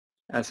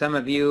Some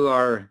of you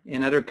are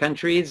in other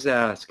countries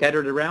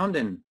scattered around,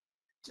 and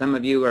some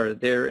of you are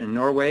there in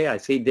Norway. I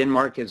see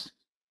Denmark is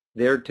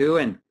there too,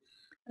 and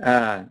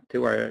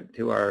to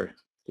our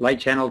Light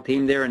Channel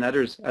team there, and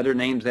other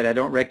names that I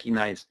don't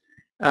recognize.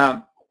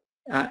 At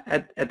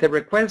the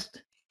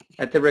request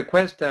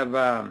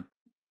of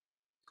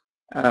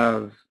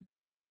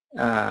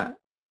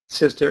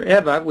Sister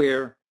Eva,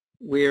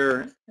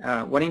 we're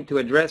wanting to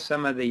address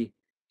some of the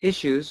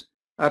issues.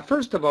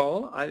 First of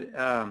all,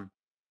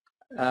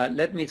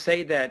 let me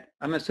say that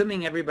I'm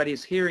assuming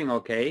everybody's hearing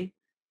okay.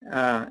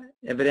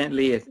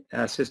 Evidently,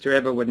 Sister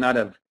Eva would not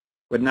have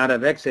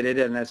exited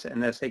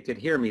unless they could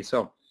hear me.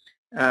 So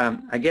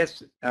I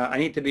guess I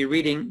need to be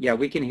reading. Yeah,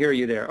 we can hear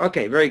you there.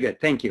 Okay, very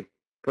good. Thank you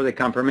for the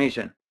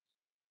confirmation.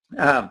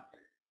 I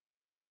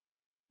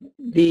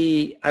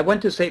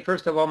want to say,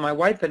 first of all, my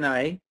wife and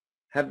I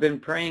have been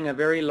praying a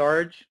very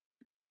large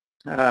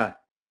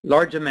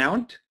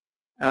amount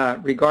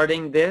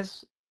regarding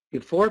this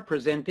before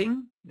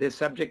presenting this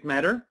subject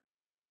matter,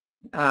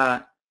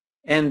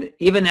 and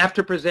even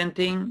after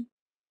presenting,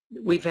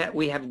 we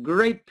have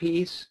great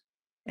peace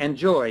and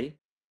joy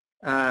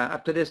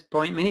up to this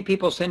point. Many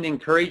people send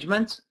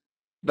encouragements,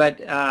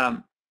 but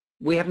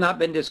we have not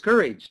been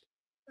discouraged.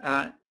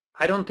 I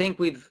don't think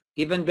we've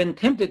even been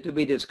tempted to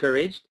be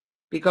discouraged,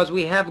 because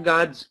we have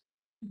God's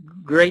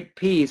great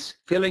peace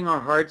filling our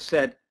hearts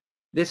that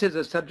this is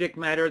a subject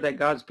matter that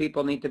God's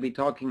people need to be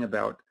talking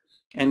about.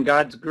 And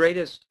God's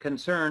greatest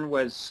concern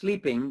was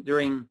sleeping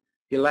during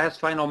the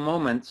last final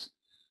moments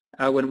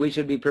when we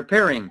should be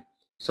preparing.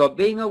 So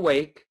being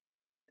awake,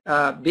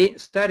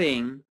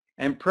 studying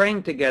and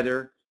praying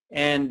together,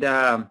 and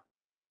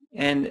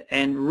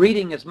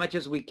reading as much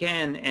as we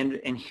can,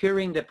 and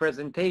hearing the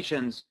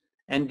presentations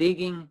and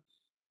digging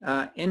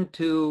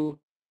into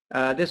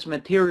this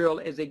material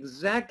is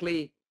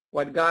exactly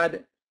what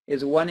God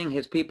is wanting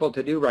his people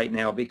to do right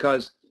now,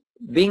 because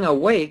being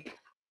awake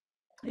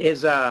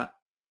is the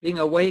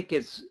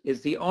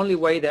only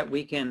way that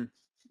we can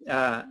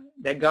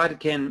that God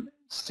can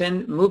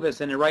move us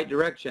in the right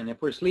direction.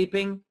 If we're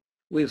sleeping,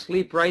 we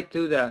sleep right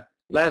through the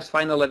last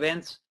final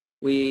events.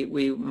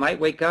 We might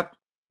wake up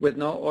with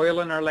no oil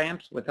in our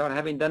lamps, without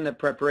having done the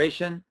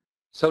preparation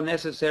so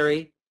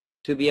necessary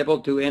to be able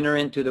to enter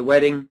into the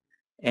wedding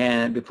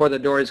and before the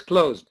door is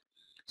closed.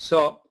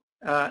 So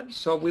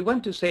we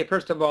want to say,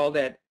 first of all,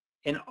 that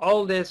in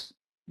all these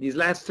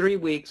last 3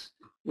 weeks,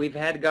 we've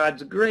had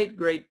God's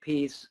great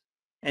peace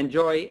and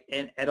joy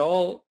at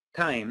all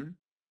time,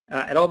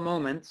 at all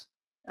moments,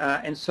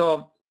 and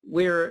so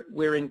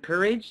we're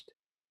encouraged.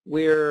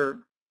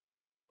 We're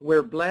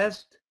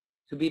blessed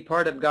to be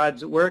part of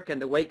God's work and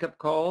the wake-up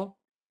call.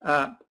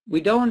 We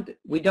don't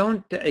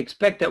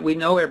expect that we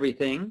know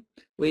everything.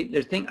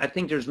 I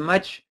think there's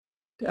much,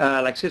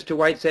 like Sister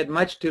White said,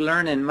 much to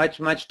learn and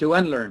much to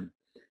unlearn.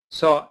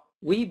 So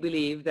we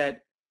believe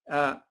that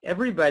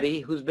everybody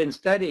who's been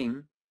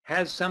studying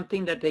has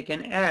something that they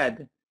can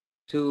add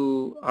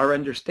to our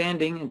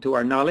understanding and to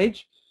our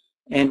knowledge,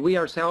 and we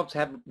ourselves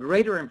have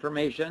greater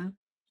information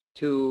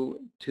to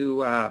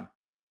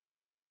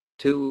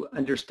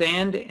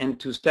understand and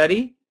to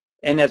study.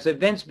 And as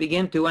events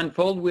begin to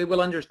unfold, we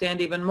will understand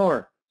even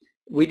more.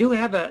 We do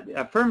have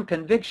a firm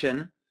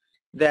conviction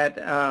that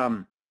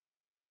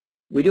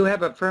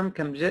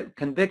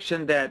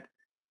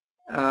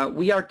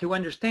we are to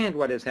understand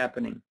what is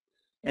happening,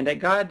 and that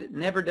God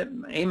never did,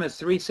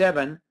 Amos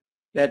 3:7,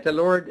 that the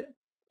Lord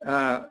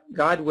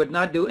God would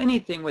not do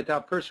anything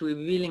without first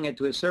revealing it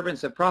to his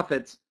servants, the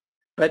prophets.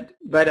 But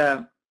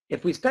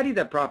if we study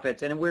the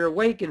prophets and we're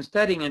awake and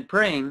studying and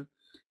praying,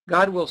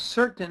 God will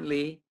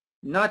certainly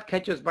not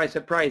catch us by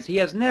surprise. He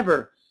has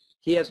never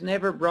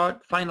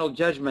brought final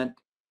judgment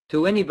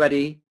to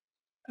anybody,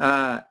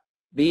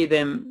 be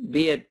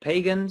it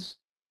pagans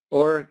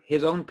or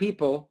his own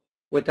people,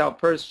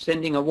 without first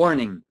sending a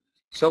warning.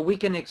 So we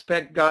can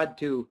expect God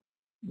to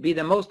be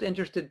the most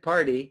interested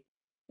party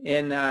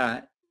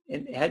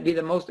be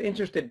the most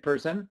interested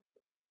person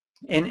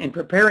in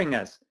preparing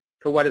us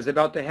for what is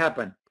about to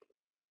happen.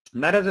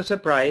 Not as a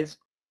surprise,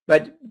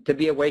 but to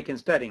be awake and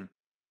studying.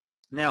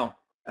 Now,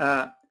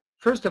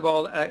 first of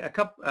all, a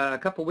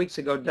couple weeks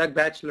ago, Doug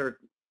Batchelor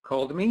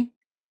called me.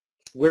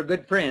 We're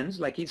good friends.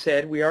 Like he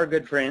said, we are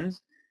good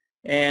friends.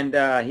 And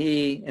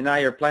he and I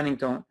are planning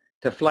to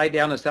fly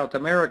down to South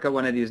America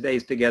one of these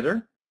days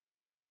together.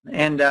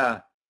 And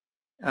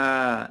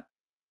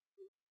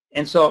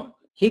so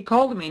he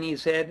called me and he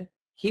said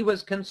he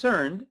was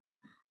concerned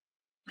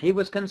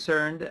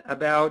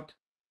about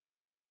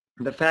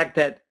the fact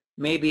that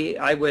maybe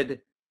I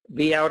would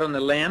be out on the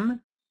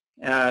limb,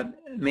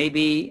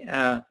 maybe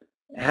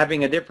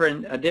having a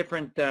different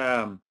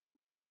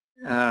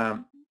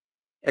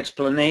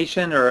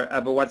explanation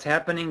of what's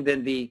happening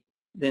than the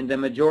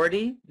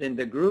majority, than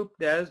the group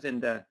does,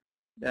 than the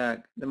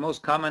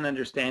most common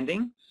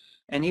understanding.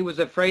 And he was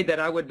afraid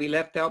that I would be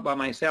left out by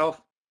myself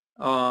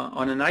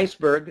on an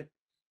iceberg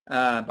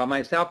by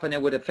myself, and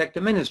it would affect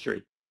the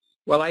ministry.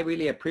 Well, I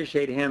really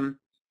appreciate him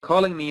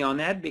calling me on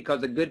that,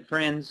 because the good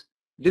friends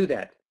do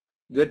that.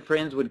 Good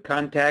friends would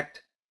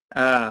contact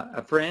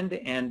a friend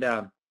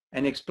and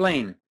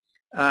explain.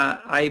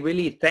 I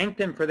really thanked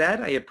him for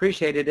that. I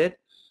appreciated it,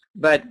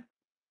 but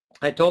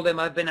I told him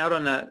I've been out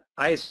on an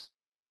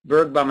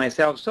iceberg by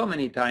myself so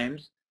many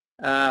times.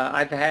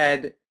 I've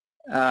had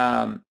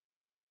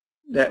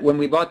that when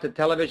we bought the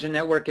television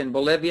network in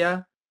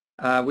Bolivia,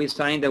 we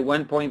signed a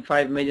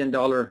 $1.5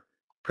 million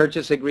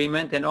purchase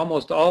agreement, and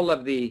almost all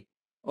of the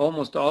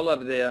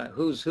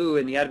who's who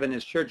in the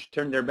Adventist church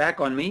turned their back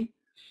on me,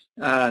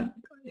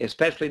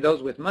 especially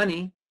those with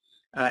money.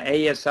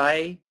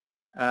 ASI,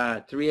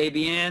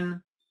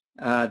 3ABN,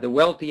 the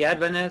wealthy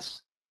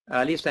Adventists.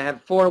 At least I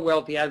have 4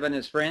 wealthy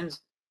Adventist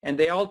friends, and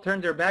they all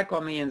turned their back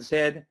on me and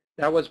said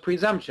that was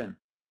presumption,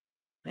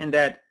 and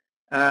that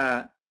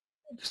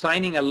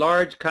signing a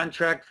large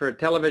contract for a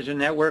television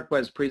network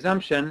was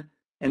presumption,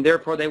 and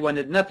therefore they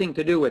wanted nothing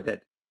to do with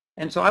it.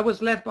 And so I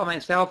was left by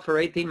myself for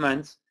 18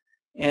 months,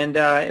 and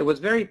it was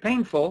very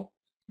painful,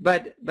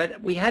 but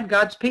we had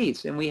God's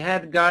peace, and we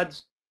had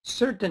God's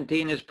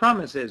certainty in his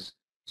promises.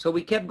 So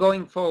we kept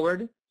going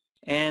forward,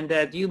 and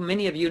as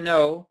many of you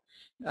know,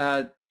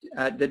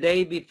 the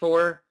day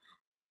before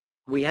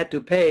we had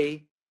to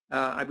pay,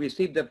 I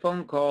received a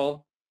phone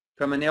call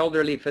from an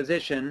elderly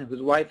physician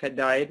whose wife had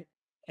died,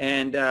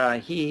 and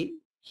he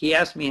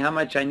asked me how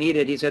much I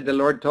needed. He said the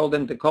Lord told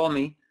him to call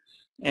me,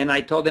 and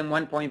I told him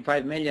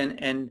 1.5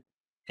 million,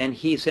 and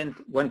he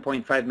sent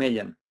 1.5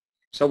 million.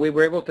 So we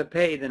were able to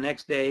pay the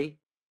next day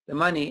the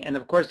money, and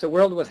of course the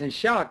world was in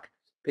shock,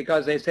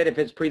 because they said, if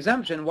it's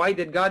presumption, why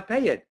did God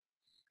pay it?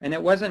 And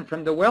it wasn't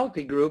from the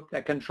wealthy group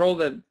that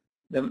controlled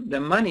the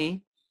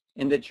money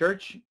in the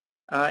church.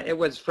 It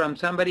was from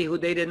somebody who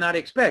they did not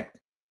expect.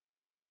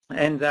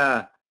 And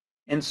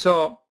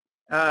so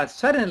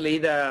suddenly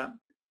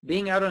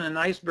being out on an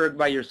iceberg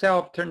by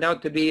yourself turned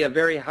out to be a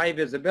very high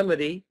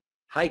visibility,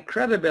 high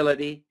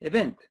credibility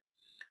event.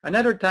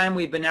 Another time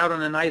we've been out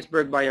on an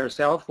iceberg by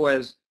ourselves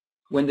was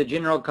when the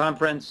General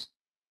Conference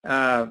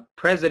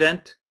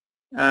president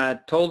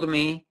told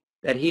me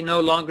that he no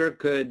longer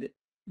could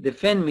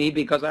defend me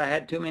because I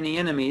had too many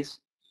enemies,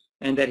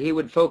 and that he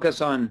would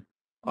focus on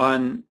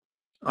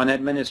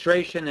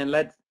administration and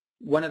let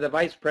one of the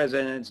vice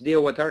presidents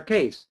deal with our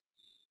case.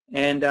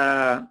 And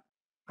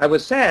I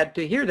was sad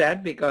to hear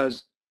that,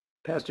 because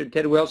Pastor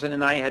Ted Wilson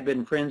and I had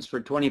been friends for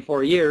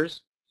 24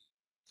 years,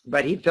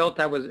 but he felt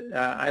I was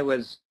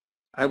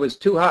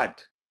too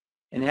hot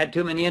and had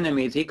too many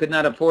enemies. He could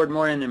not afford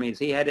more enemies.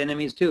 He had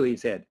enemies too, he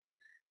said.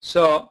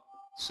 So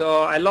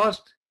I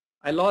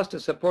lost the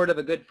support of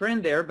a good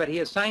friend there, but he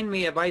assigned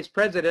me a vice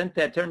president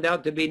that turned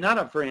out to be not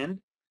a friend,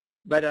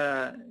 but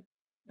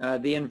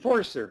the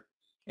enforcer.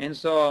 And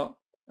so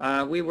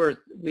we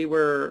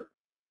were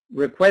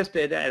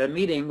requested at a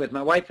meeting with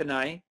my wife and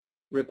I,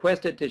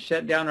 requested to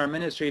shut down our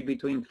ministry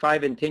between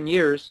 5 and 10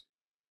 years,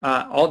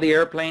 all the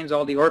airplanes,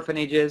 all the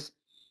orphanages,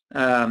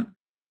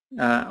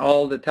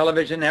 all the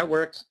television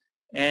networks,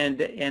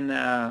 and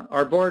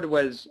our board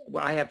was,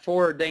 I have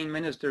 4 ordained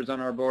ministers on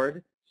our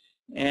board,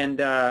 and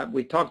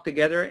we talked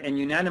together, and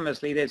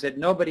unanimously they said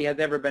nobody has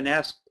ever been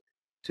asked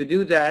to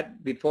do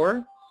that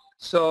before.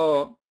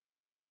 So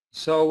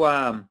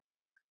they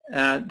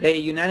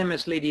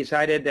unanimously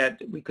decided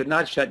that we could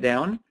not shut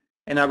down,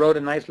 and I wrote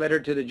a nice letter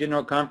to the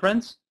General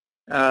Conference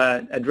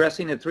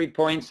addressing the 3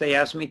 points they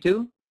asked me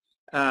to,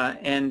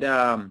 and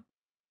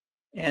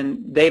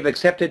they've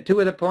accepted 2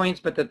 of the points,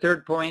 but the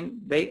 3rd point,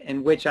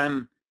 in which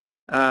I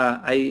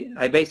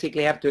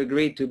basically have to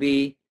agree to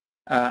be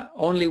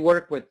only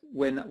work with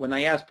when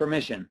I ask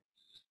permission,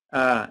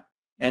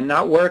 and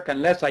not work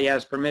unless I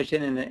ask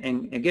permission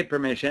and get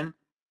permission.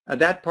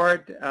 That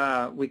part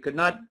we could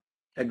not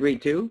agree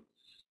to,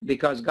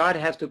 because God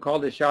has to call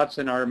the shots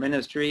in our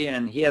ministry,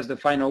 and he has the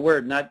final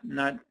word, not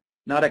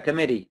a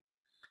committee.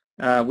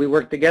 We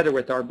work together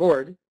with our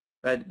board,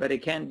 but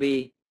it can't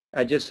be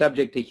just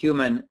subject to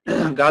human.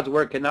 God's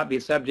work cannot be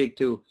subject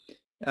to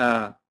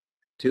a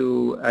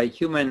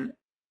human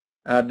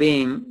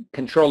being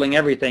controlling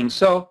everything.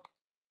 So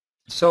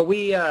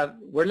we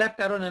were left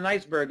out on an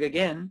iceberg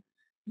again,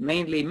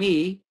 mainly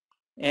me,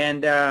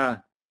 and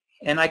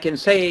I can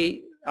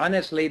say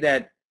honestly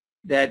that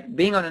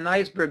being on an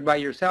iceberg by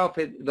yourself,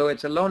 though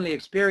it's a lonely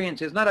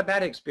experience, is not a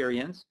bad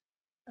experience.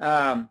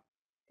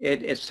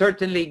 It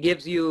certainly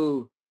gives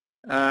you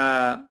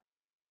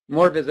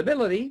more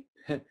visibility.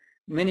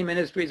 Many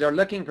ministries are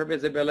looking for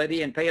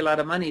visibility and pay a lot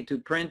of money to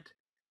print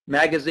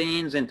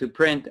magazines and to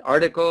print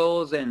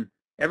articles and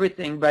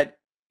everything, but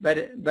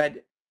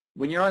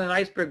when you're on an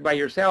iceberg by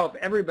yourself,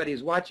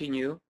 everybody's watching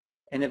you,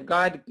 and if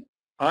God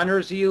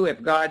honors you,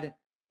 if God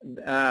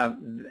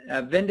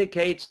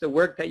vindicates the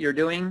work that you're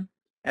doing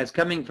as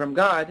coming from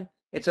God,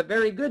 it's a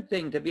very good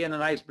thing to be on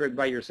an iceberg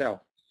by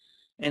yourself.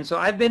 And so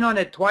I've been on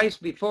it twice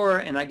before,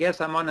 and I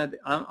guess I'm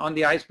on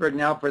the iceberg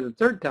now for the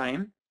 3rd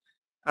time.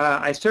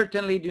 I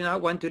certainly do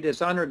not want to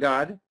dishonor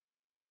God,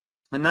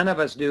 and none of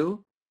us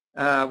do.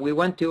 We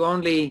want to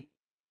only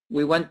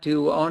do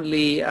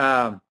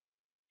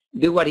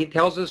what he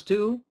tells us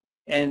to,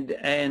 and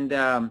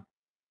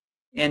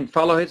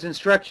follow his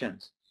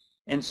instructions.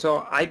 And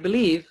so I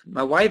believe,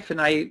 my wife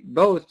and I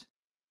both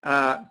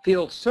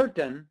feel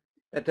certain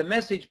that the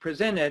message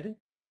presented,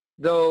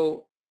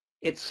 though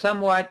it's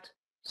somewhat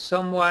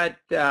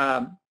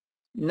we're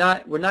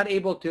not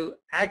able to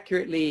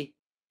accurately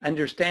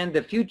understand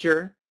the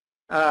future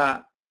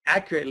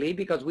accurately,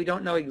 because we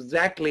don't know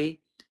exactly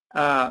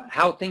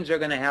how things are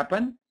going to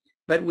happen,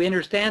 but we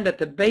understand that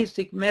the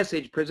basic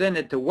message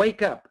presented, to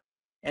wake up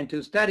and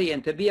to study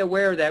and to be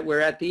aware that we're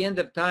at the end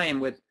of time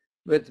with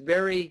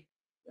very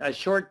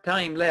short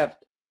time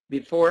left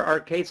before our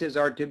cases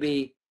are to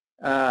be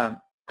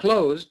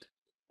closed,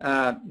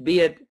 be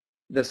it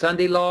the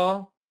Sunday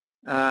law.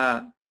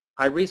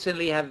 I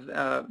recently have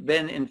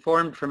been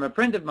informed from a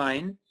friend of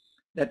mine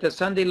that the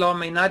Sunday law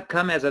may not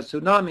come as a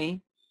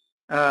tsunami.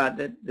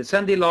 The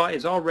Sunday law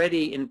is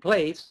already in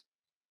place.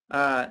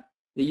 The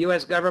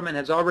U.S. government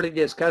has already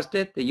discussed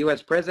it. The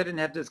U.S. president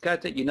has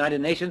discussed it.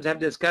 United Nations have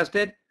discussed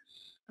it.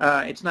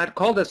 It's not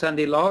called the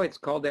Sunday law. It's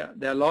called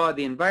the law of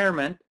the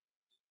environment.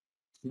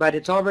 But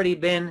it's already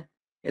been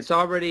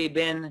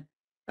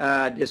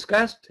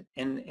discussed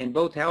in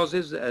both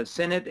houses,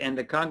 Senate and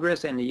the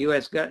Congress, and the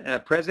U.S.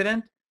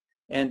 President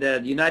and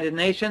the United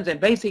Nations. And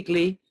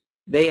basically,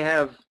 they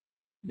have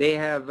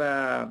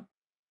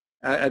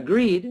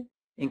agreed,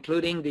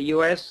 including the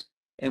U.S.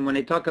 And when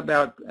they talk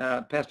about,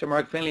 Pastor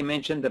Mark Findley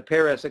mentioned the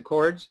Paris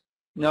Accords.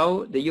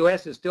 No, the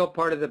U.S. is still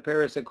part of the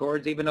Paris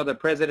Accords, even though the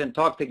president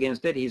talked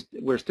against it.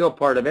 We're still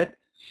part of it.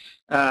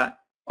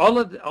 All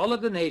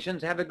of the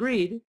nations have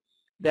agreed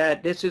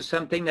that this is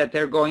something that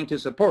they're going to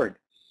support.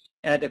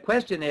 The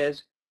question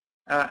is,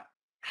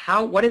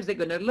 what is it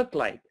going to look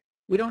like?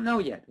 We don't know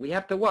yet. We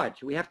have to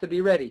watch. We have to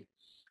be ready.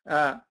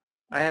 I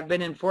have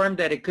been informed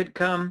that it could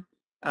come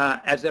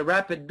as a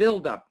rapid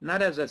buildup,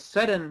 not as a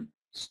sudden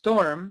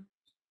storm,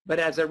 but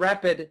as a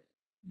rapid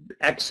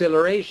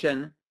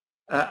acceleration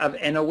of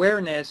an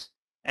awareness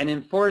and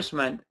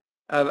enforcement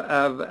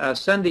of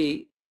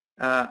Sunday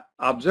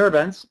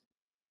observance,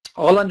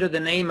 all under the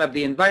name of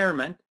the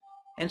environment.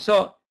 And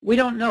so we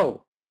don't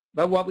know.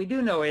 But what we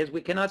do know is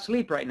we cannot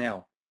sleep right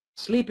now.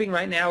 Sleeping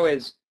right now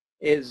is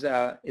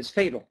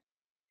fatal.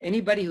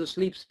 Anybody who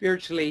sleeps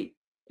spiritually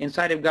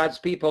inside of God's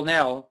people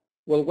now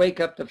will wake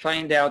up to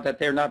find out that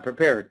they're not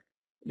prepared.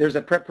 There's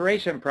a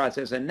preparation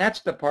process, and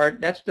that's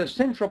the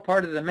central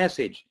part of the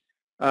message.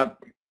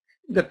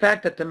 The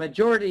fact that the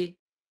majority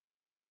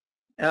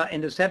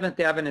in the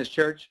Seventh-day Adventist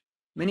Church,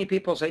 many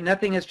people say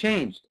nothing has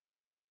changed.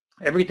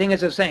 Everything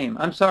is the same.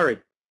 I'm sorry.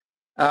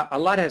 A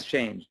lot has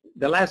changed.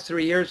 The last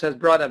 3 years has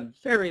brought a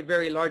very,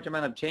 very large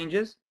amount of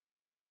changes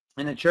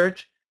in the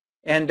church,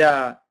 and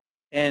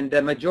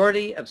the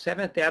majority of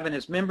Seventh-day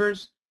Adventist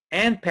members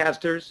and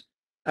pastors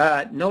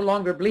no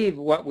longer believe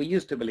what we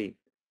used to believe.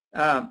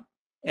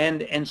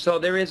 And so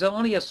there is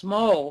only a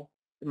small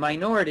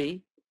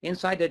minority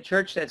inside the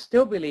church that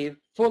still believe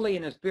fully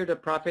in the spirit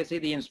of prophecy,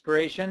 the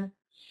inspiration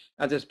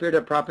of the spirit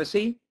of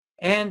prophecy,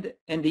 and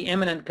in the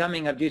imminent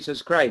coming of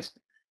Jesus Christ.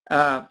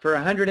 For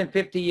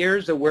 150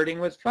 years, the wording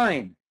was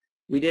fine.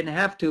 We didn't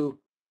have to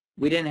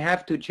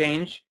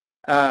change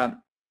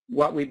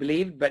what we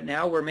believed, but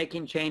now we're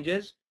making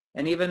changes.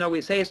 And even though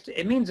we say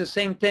it means the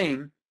same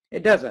thing,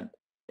 it doesn't.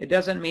 It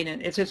doesn't mean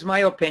it. It's just my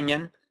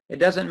opinion. It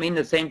doesn't mean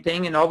the same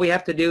thing. And all we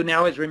have to do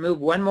now is remove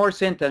one more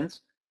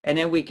sentence, and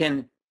then we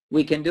can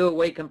do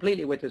away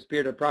completely with the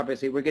spirit of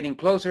prophecy. We're getting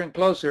closer and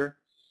closer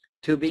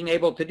to being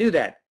able to do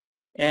that.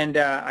 And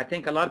I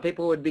think a lot of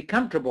people would be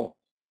comfortable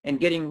in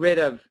getting rid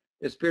of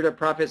the spirit of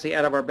prophecy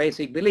out of our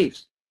basic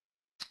beliefs,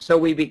 so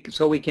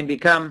we can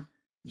become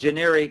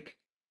generic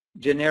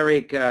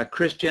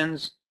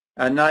Christians,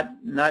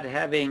 not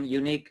having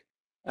unique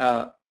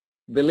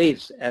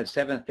beliefs as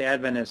Seventh-day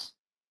Adventists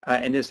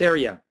in this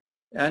area.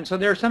 And so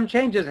there are some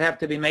changes that have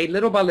to be made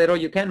little by little.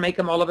 You can't make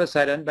them all of a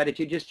sudden, but if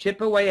you just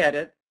chip away at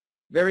it,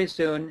 very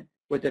soon,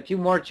 with a few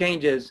more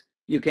changes,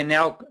 you can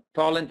now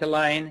fall into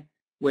line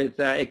with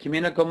a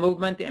ecumenical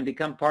movement and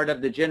become part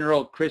of the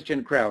general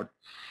Christian crowd,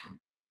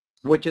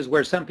 which is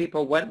where some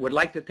people would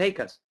like to take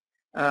us.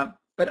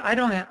 But I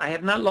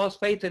have not lost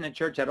faith in the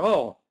church at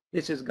all.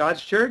 This is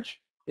God's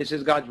church. This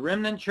is God's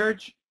remnant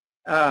church.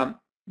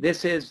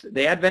 This is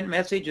the Advent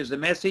message, is the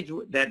message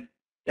that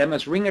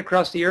must ring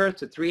across the earth,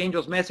 the three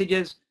angels'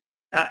 messages.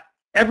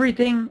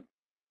 Everything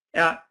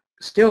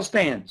still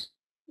stands.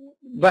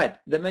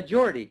 But the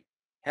majority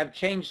have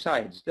changed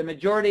sides. The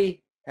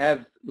majority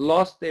have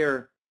lost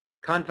their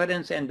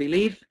confidence and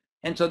belief.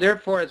 And so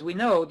therefore, as we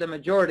know, the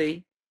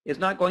majority is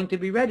not going to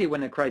be ready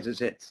when the crisis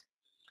hits.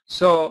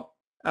 So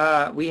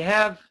we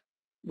have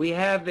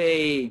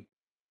an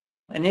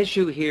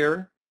issue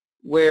here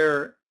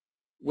where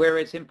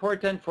it's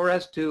important for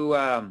us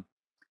to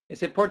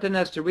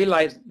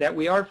realize that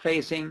we are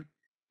facing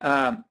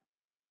a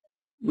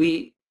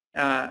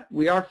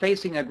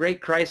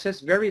great crisis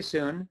very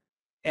soon,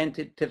 and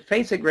to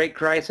face a great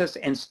crisis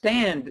and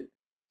stand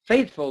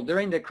faithful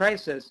during the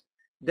crisis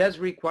does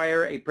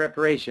require a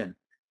preparation.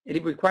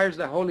 It requires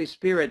the Holy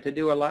Spirit to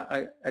do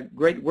a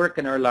great work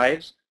in our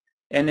lives,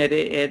 and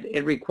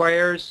it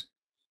requires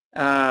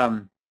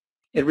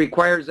It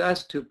requires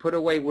us to put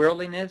away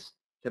worldliness,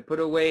 to put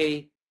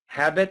away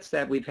habits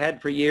that we've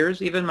had for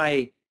years. Even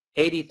my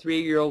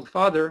 83-year-old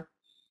father,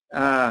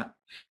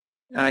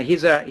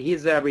 he's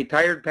a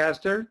retired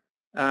pastor,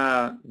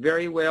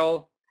 very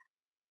well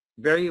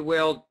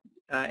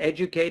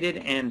educated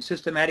in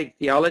systematic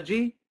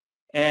theology,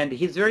 and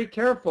he's very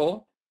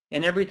careful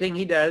in everything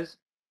he does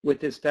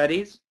with his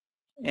studies,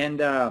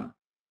 and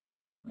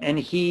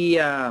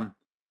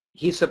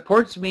he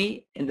supports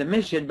me in the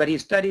mission, but he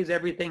studies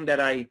everything that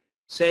I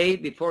say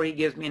before he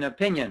gives me an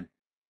opinion.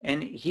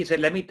 And he said,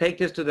 let me take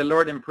this to the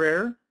Lord in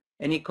prayer.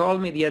 And he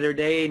called me the other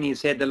day and he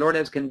said, the Lord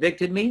has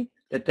convicted me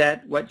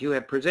that what you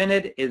have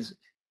presented is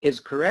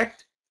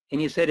correct. And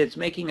he said, it's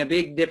making a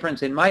big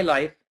difference in my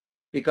life,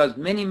 because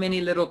many, many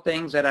little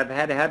things that I've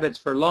had habits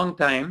for a long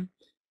time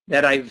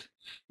that I've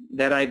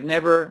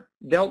never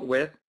dealt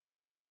with,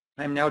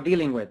 I'm now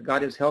dealing with.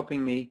 God is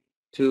helping me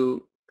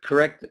to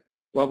correct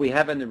what we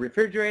have in the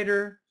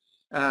refrigerator,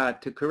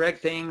 to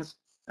correct things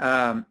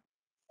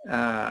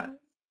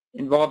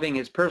involving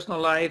his personal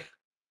life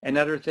and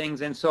other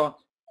things. And so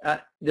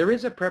there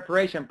is a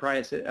preparation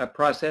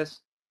process,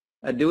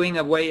 doing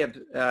away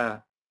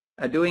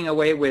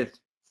with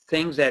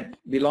things that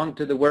belong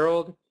to the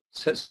world,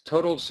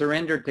 total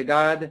surrender to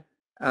God,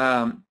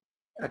 a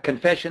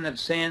confession of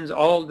sins,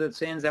 all the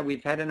sins that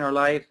we've had in our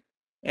life,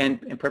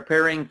 and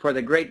preparing for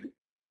the great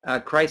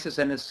crisis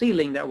and the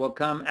sealing that will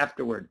come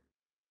afterward.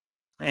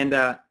 And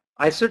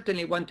I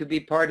certainly want to be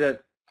part of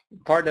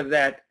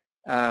that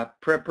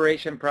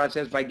preparation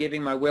process by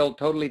giving my will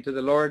totally to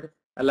the Lord,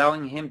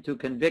 allowing him to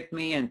convict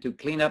me and to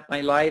clean up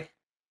my life.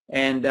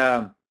 And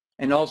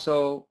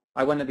also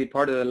I want to be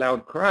part of the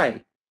loud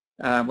cry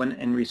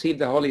and receive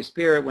the Holy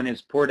Spirit when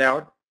it's poured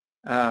out.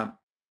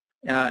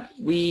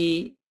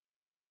 We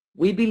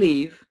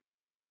believe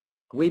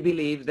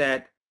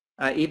that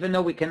even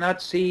though we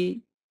cannot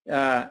see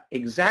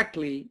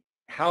exactly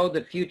how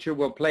the future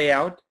will play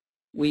out,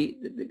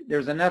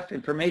 there's enough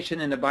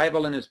information in the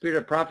Bible and the spirit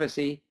of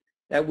prophecy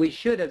that we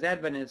should, as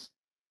Adventists,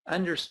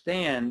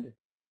 understand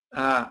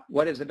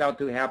what is about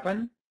to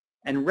happen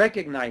and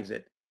recognize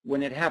it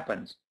when it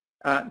happens.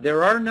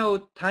 There are no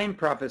time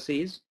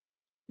prophecies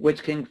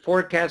which can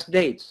forecast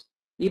dates,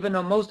 even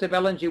though most of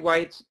Ellen G.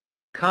 White's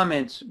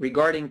comments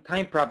regarding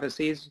time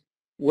prophecies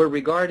were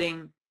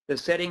regarding the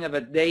setting of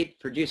a date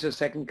for Jesus'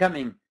 second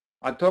coming.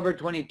 October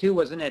 22,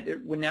 wasn't it?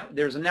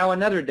 There's now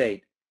another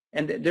date,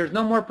 and there's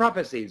no more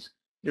prophecies.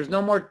 There's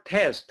no more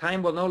tests.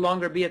 Time will no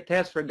longer be a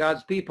test for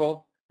God's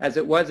people as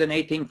it was in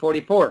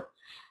 1844,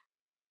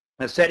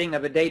 a setting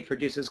of a date for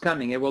Jesus'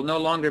 coming. It will no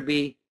longer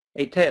be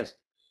a test.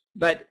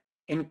 But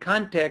in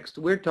context,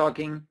 we're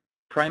talking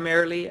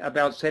primarily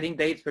about setting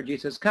dates for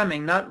Jesus'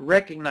 coming, not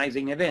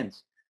recognizing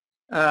events.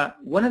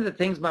 One of the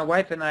things my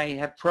wife and I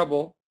have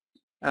trouble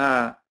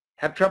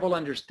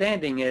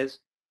understanding is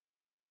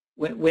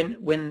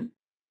when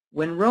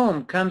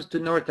Rome comes to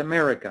North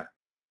America,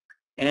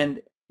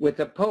 and with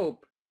the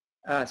Pope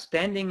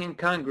standing in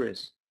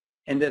Congress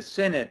and the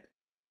Senate,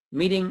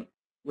 meeting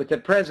with the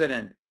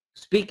President,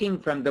 speaking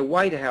from the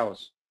White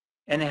House,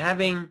 and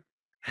having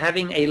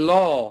a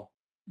law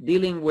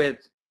dealing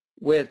with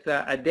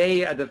a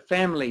day of the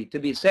family to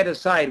be set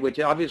aside, which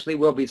obviously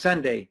will be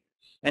Sunday,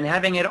 and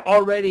having it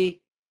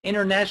already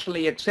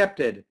internationally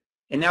accepted,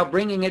 and now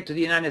bringing it to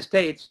the United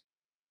States.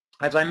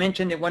 As I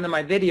mentioned in one of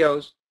my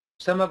videos,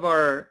 some of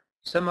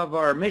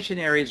our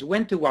missionaries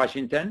went to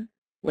Washington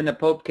when the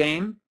Pope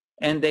came,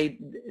 and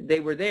they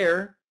were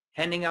there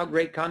handing out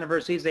great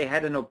controversies. They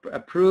had an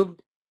approved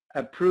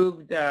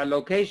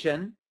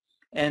location,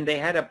 and they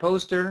had a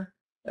poster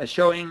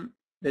showing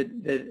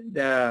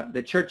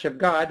the Church of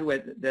God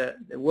with the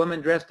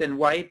woman dressed in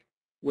white,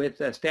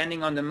 with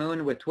standing on the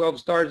moon with 12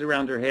 stars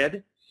around her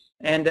head,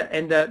 and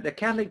the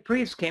Catholic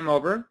priests came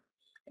over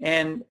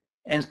and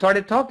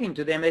started talking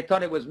to them. They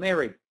thought it was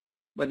Mary,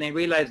 but they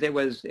realized it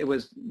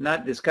was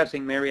not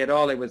discussing Mary at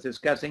all. It was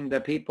discussing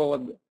the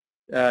people,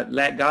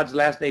 God's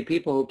last day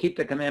people who keep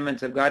the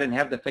commandments of God and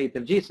have the faith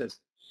of Jesus.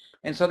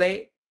 And so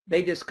they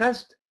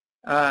discussed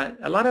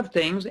a lot of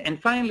things,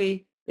 and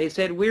finally they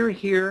said, we're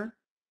here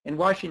in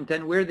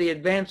Washington, we're the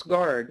advance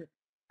guard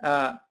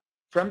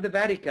from the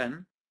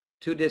Vatican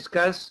to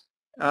discuss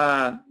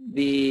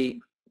the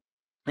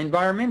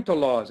environmental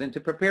laws and to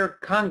prepare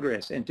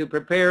Congress and to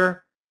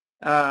prepare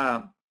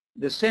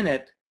the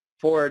Senate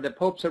for the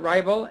Pope's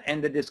arrival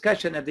and the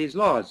discussion of these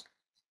laws.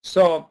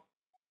 So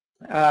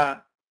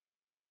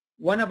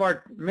one of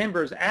our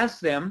members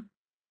asked them,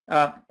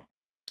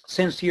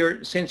 since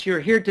you're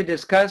here to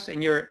discuss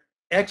and you're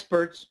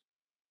experts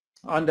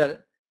on the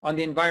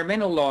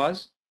environmental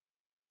laws,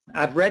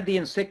 I've read the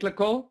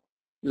encyclical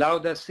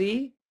Laudato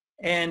Si,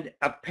 and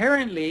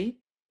apparently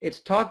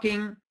it's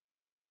talking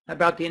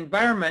about the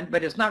environment,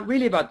 but it's not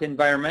really about the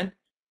environment.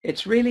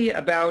 It's really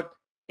about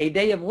a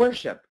day of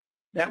worship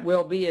that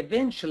will be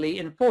eventually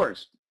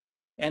enforced.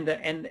 And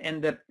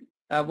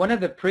one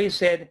of the priests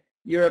said,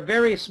 "You're a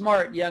very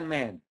smart young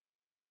man.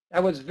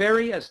 That was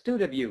very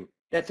astute of you.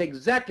 That's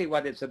exactly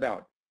what it's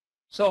about."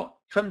 So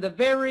from the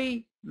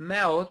very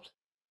mouth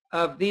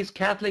of these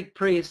Catholic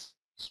priests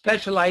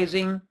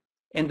specializing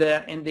in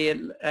the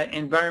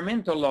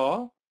environmental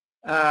law,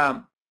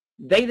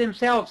 they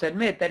themselves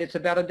admit that it's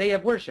about a day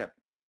of worship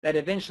that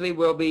eventually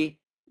will be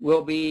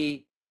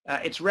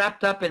it's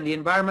wrapped up in the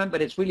environment,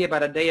 but it's really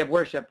about a day of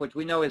worship, which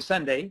we know is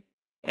Sunday.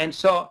 And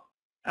so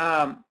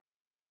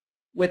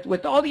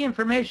with all the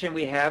information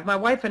we have, my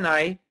wife and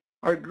I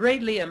are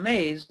greatly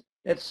amazed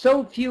that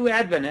so few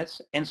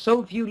Adventists and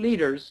so few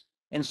leaders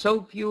and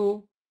so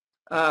few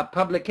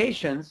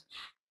publications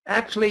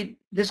actually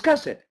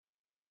discuss it.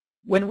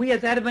 When we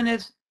as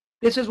Adventists,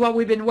 this is what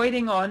we've been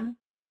waiting on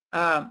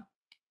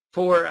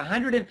for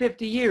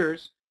 150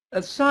 years,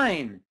 a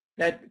sign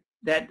that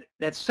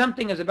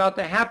something is about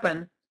to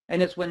happen,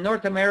 and it's when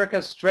North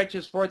America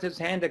stretches forth its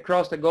hand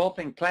across the Gulf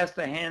and clasps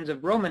the hands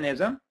of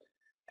Romanism,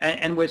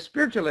 and with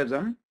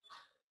spiritualism,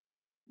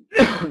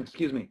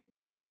 excuse me,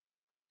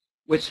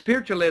 with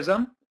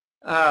spiritualism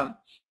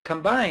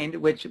combined,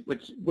 which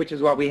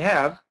is what we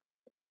have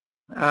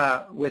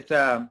with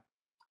the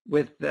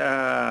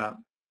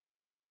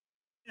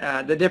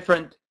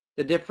different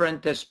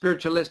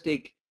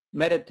spiritualistic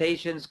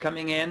meditations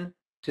coming in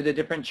to the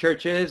different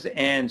churches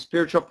and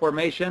spiritual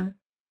formation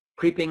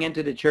creeping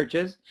into the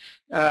churches.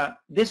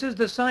 This is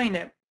the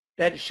sign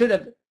that should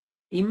have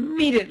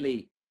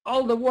immediately,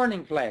 all the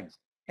warning flags,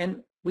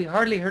 and we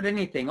hardly heard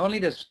anything. Only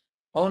the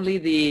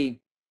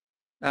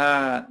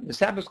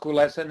Sabbath school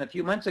lesson a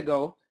few months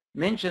ago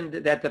mentioned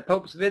that the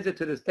Pope's visit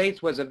to the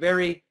States was a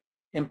very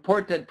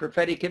important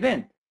prophetic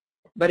event.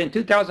 But in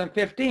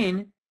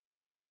 2015,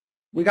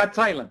 we got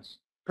silence.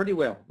 Pretty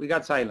well, we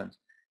got silence.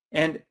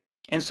 And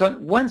so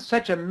once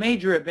such a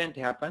major event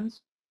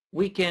happens,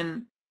 we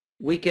can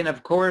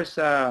of course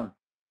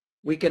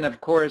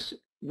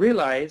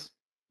realize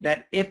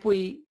that if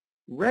we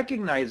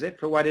recognize it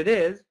for what it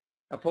is,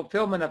 a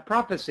fulfillment of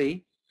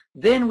prophecy,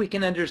 then we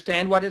can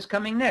understand what is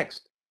coming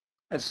next.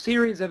 A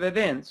series of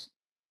events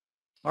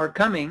are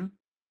coming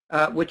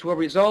which will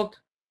result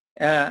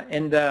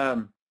in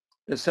the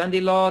Sunday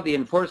law, the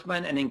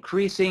enforcement, and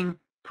increasing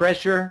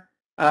pressure.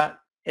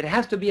 It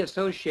has to be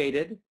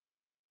associated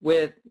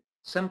with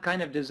some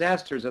kind of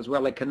disasters as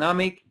well,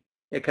 economic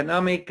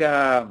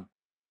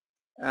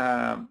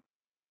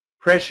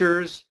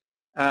pressures.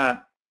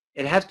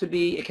 It has to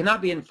be. It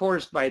cannot be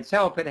enforced by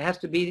itself. It has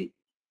to be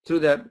through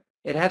the.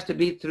 It has to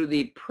be through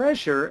the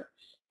pressure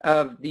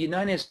of the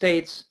United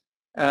States,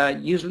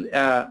 usually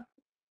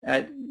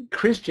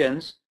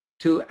Christians,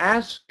 to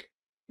ask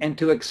and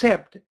to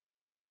accept,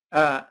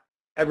 to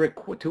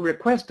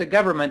request the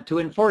government to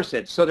enforce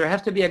it. So there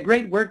has to be a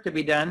great work to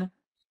be done,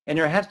 and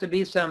there has to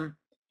be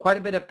quite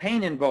a bit of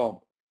pain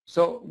involved.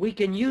 So we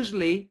can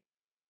usually,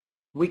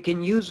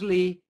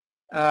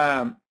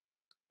 or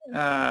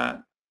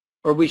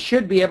we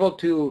should be able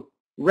to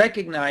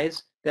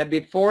recognize that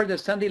before the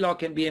Sunday law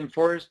can be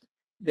enforced,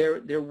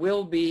 there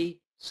will be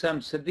some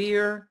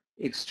severe,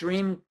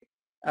 extreme,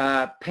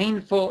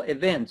 painful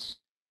events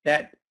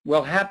that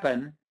will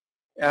happen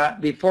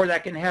before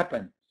that can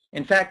happen.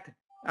 In fact,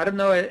 I don't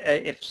know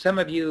if some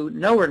of you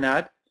know or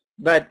not,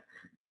 but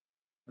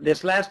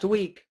this last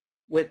week,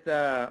 with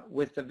the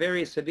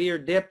very severe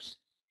dips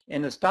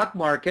in the stock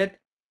market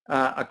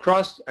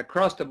across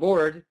the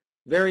board,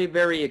 very,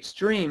 very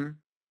extreme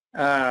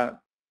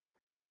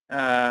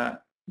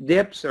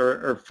dips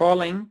or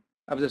falling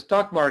of the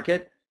stock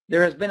market,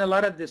 there has been a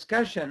lot of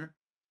discussion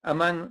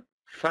among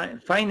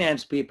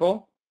finance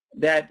people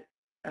that,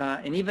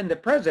 and even the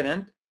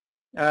president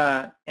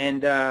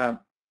and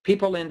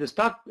people in the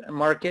stock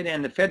market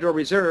and the Federal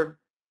Reserve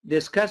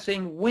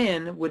discussing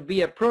when would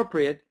be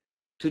appropriate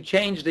to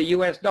change the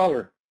U.S.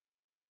 dollar,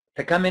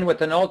 to come in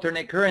with an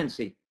alternate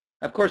currency.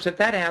 Of course, if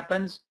that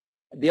happens,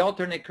 the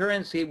alternate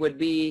currency would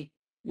be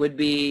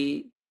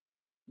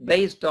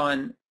based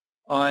on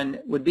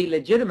would be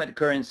legitimate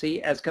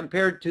currency as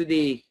compared to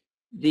the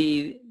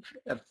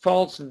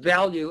false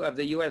value of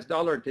the U.S.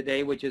 dollar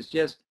today, which is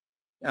just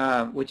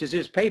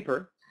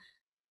paper.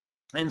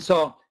 And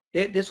so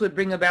this would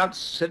bring about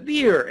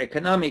severe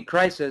economic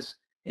crisis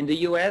in the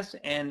U.S.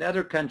 and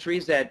other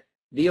countries that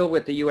deal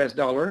with the U.S.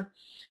 dollar,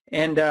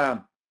 and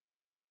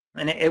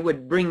it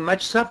would bring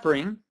much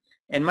suffering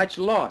and much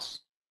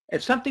loss.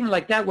 If something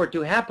like that were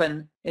to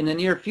happen in the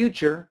near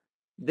future,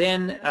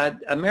 then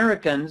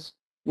Americans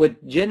would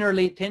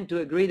generally tend to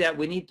agree that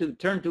we need to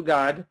turn to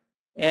God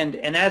and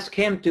ask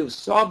Him to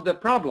solve the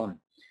problem.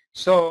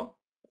 So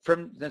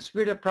from the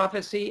spirit of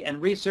prophecy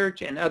and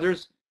research and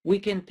others, we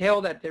can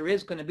tell that there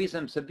is going to be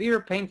some severe,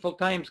 painful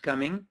times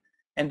coming,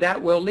 and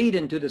that will lead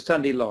into the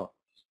Sunday law.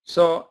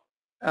 So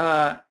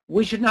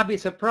we should not be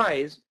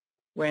surprised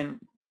when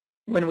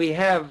we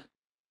have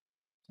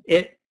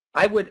it.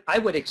 I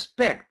would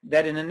expect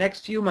that in the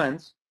next few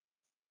months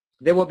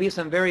there will be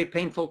some very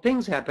painful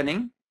things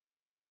happening.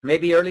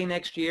 Maybe early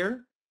next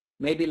year,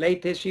 maybe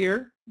late this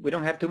year. We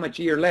don't have too much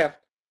year left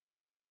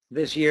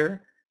this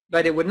year,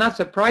 but it would not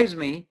surprise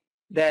me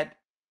that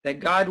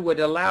God would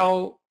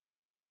allow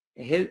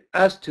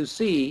us to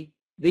see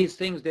these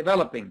things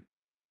developing.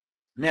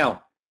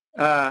 Now,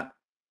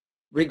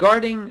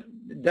 regarding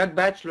Doug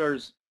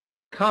Batchelor's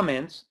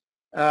comments,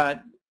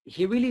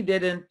 he really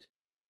didn't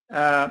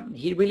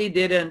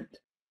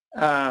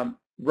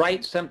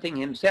write something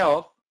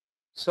himself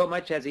so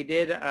much as he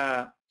did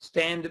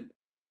stand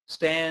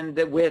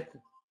with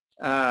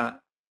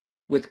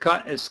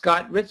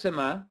Scott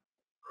Ritzema,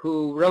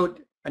 who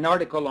wrote an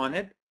article on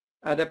it.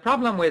 The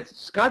problem with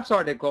Scott's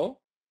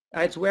article,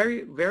 it's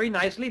very, very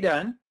nicely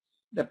done.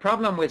 The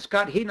problem with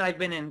Scott, he and I have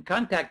been in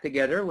contact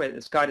together,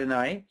 with Scott and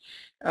I.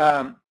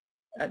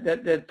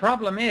 The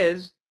problem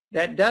is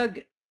that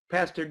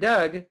Pastor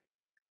Doug,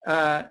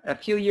 a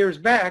few years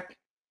back,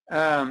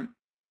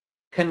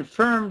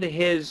 confirmed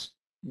his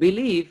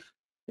belief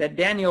that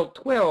Daniel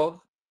 12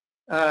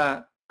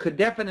 could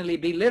definitely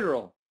be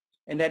literal,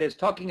 and that is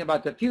talking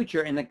about the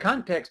future, and the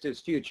context is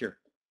future.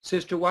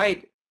 Sister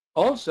White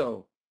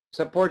also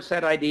supports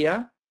that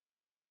idea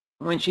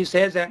when she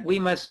says that we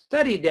must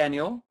study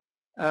Daniel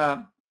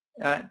and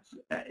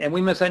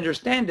we must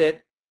understand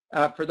it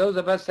for those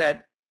of us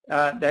that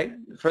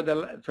for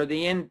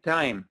the end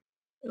time,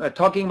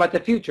 talking about the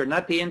future,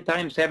 not the end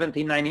time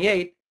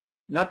 1798,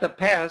 not the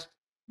past,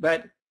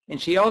 but,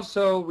 and she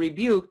also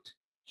rebuked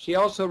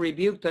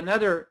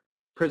another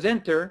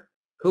presenter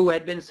who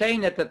had been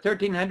saying that the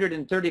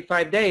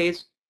 1335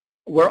 days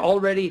were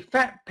already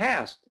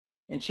past,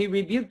 and she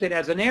rebuked it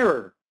as an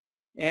error.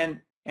 And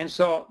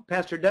so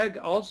Pastor Doug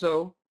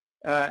also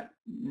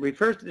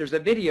refers to, there's a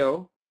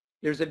video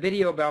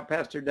about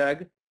Pastor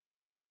Doug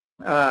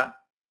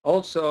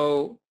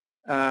also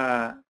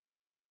on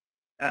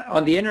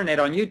the internet,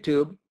 on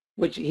YouTube,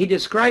 which he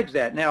describes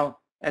that. Now,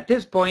 at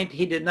this point,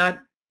 he did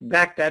not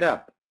back that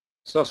up.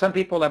 So some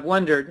people have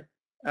wondered,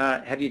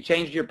 have you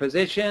changed your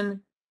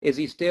position? Is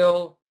he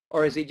still,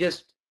 or is he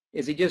just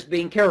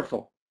being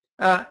careful?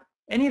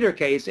 In either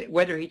case,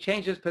 whether he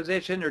changed his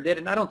position or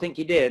didn't, I don't think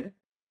he did.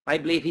 I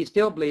believe he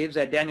still believes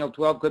that Daniel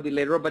 12 could be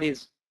literal, but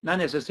he's not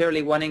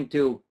necessarily wanting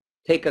to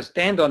take a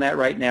stand on that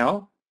right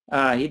now.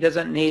 He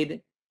doesn't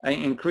need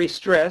increased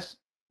stress,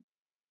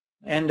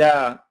 and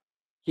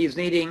he's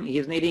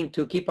needing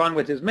to keep on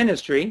with his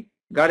ministry.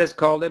 God has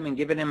called him and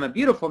given him a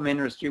beautiful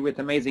ministry with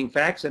amazing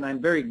facts, and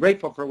I'm very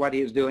grateful for what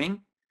he is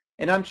doing.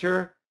 And I'm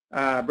sure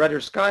Brother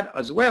Scott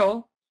as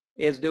well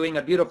is doing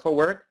a beautiful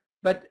work,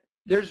 but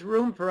there's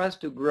room for us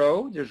to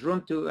grow. There's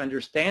room to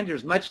understand.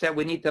 There's much that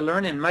we need to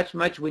learn, and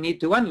much we need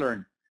to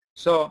unlearn.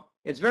 So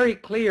it's very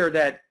clear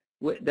that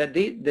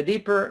the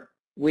deeper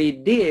we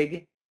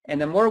dig and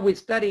the more we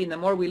study and the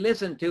more we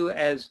listen to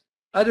as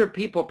other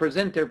people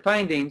present their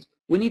findings,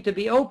 we need to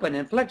be open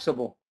and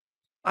flexible.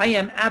 I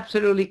am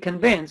absolutely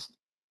convinced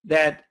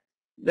that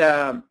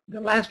the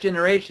last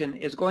generation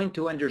is going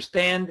to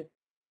understand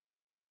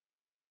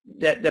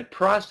that the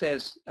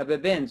process of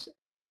events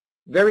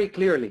very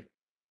clearly.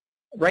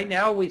 Right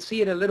now, we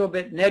see it a little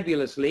bit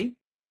nebulously,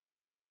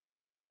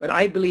 but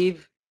I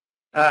believe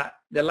the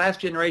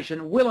last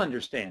generation will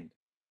understand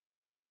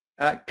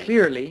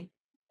clearly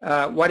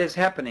what is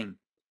happening,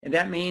 and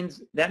that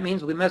means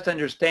we must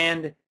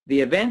understand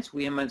the events.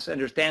 We must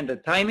understand the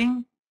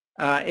timing.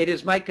 It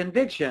is my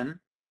conviction.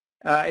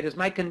 It is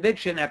my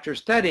conviction after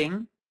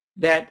studying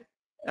that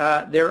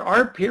there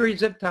are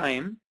periods of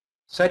time,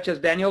 such as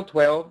Daniel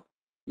 12,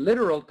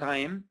 literal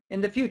time in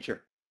the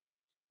future,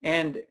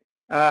 and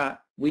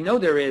we know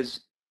there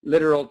is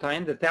literal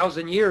time. The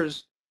 1,000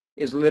 years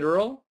is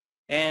literal,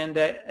 and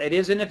it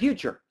is in the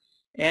future.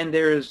 And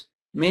there's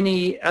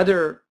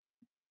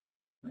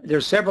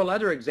several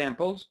other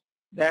examples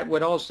that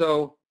would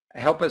also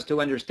help us to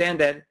understand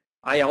that.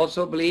 I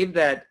also believe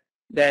that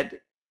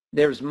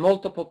there's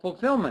multiple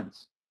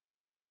fulfillments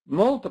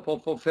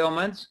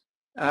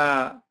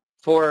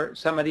for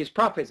some of these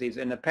prophecies.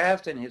 In the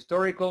past, in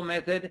historical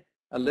method,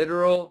 a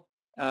literal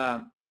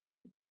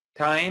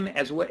time,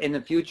 as well in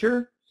the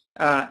future.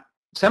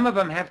 Some of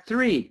them have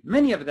three.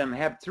 Many of them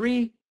have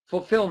three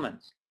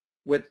fulfillments,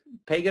 with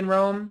pagan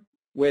Rome,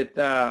 with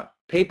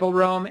papal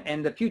Rome,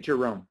 and the future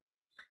Rome.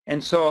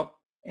 And so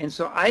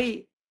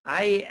I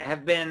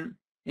have been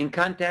in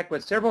contact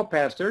with several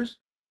pastors,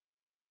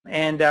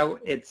 and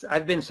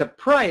I've been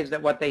surprised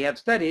at what they have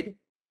studied.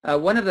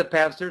 One of the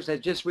pastors has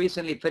just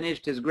recently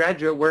finished his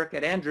graduate work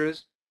at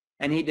Andrews,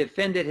 and he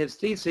defended his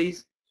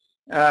theses,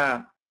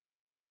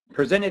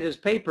 presented his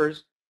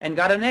papers, and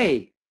got an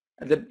A,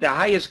 the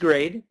highest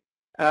grade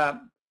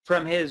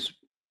from his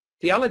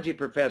theology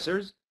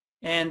professors,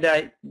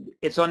 and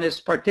it's on this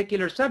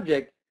particular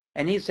subject.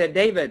 And he said,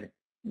 David,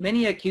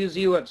 many accuse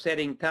you of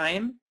setting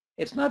time.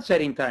 It's not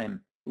setting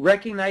time.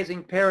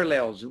 Recognizing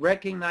parallels,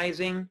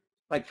 recognizing,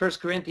 like 1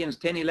 Corinthians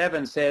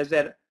 10:11 says,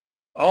 that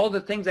all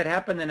the things that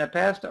happened in the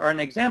past are an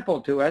example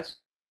to us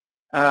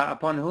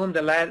upon whom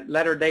the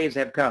latter days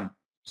have come.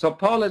 So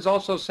Paul is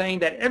also saying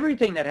that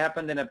everything that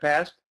happened in the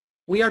past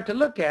we are to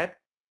look at,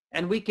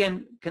 and we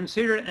can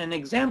consider an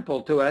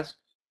example to us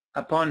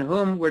upon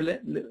whom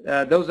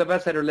those of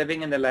us that are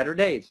living in the latter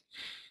days.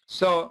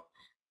 So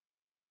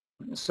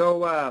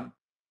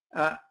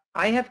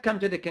I have come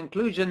to the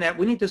conclusion that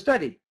we need to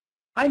study.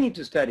 I need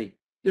to study.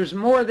 There's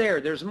more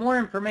there. There's more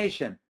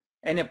information.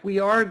 And if we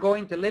are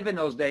going to live in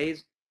those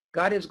days,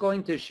 God is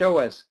going to show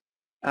us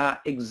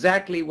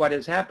exactly what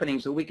is happening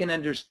so we can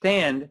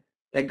understand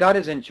that God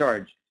is in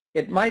charge.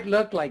 It might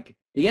look like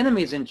the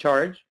enemy is in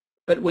charge,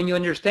 but when you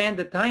understand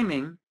the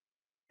timing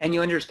and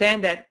you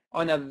understand that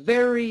on a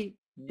very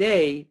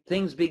day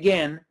things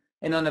begin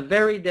and on a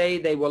very day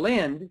they will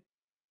end,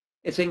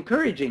 it's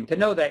encouraging to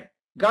know that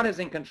God is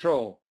in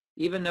control,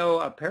 even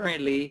though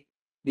apparently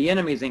the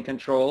enemy is in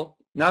control,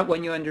 not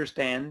when you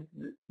understand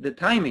the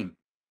timing.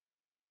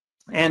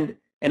 And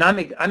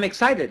I'm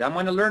excited. I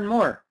want to learn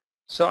more.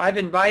 So I've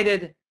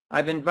invited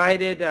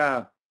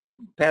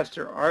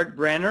Pastor Art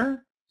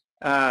Brenner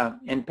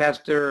and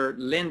Pastor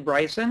Lynn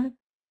Bryson.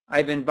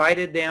 I've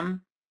invited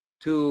them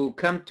to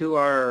come to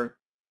our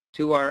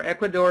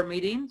Ecuador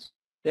meetings.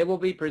 They will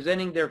be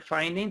presenting their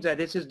findings.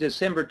 This is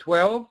December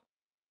 12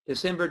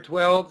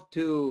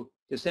 to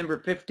December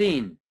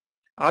 15.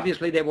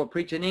 Obviously, they will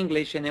preach in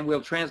English, and then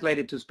we'll translate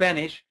it to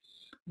Spanish.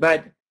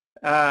 But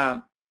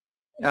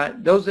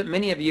those that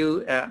many of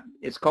you,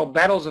 it's called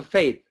Battles of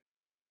Faith.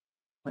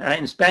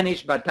 In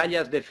Spanish,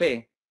 Batallas de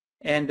Fe.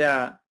 And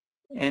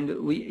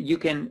you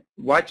can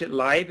watch it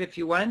live if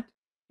you want.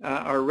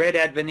 Our Red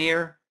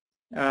Advenir,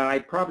 I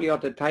probably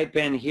ought to type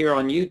in here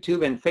on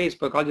YouTube and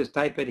Facebook. I'll just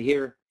type it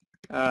here.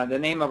 The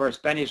name of our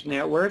Spanish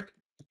network,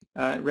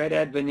 Red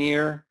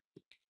Advenir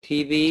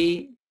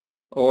TV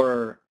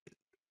or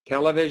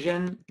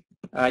television.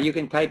 You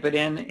can type it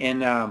in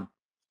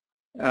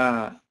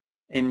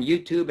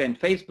YouTube and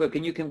Facebook,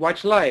 and you can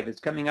watch live. It's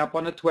coming up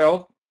on the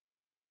 12th.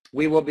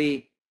 We will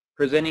be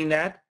presenting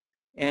that,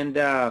 and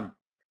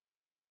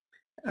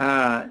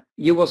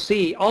you will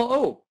see.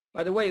 Oh,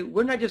 by the way,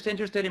 we're not just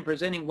interested in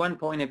presenting one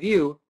point of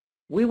view.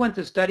 We want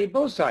to study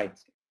both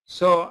sides.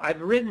 So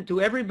I've written to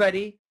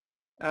everybody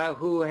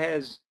who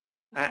has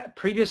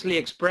previously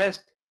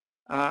expressed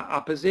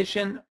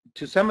opposition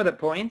to some of the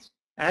points,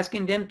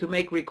 asking them to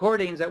make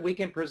recordings that we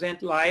can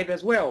present live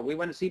as well. We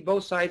want to see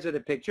both sides of the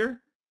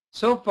picture.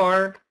 So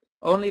far,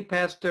 only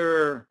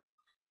Pastor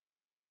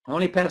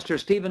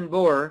Stephen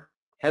Bohr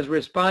has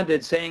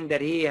responded saying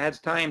that he has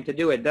time to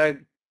do it.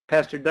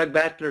 Pastor Doug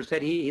Battler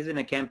said he's in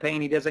a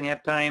campaign. He doesn't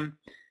have time.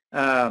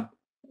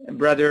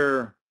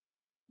 Brother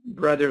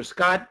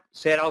Scott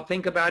said, I'll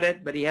think about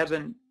it, but he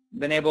hasn't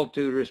been able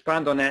to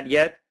respond on that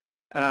yet.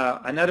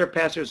 Another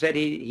pastor said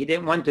he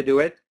didn't want to do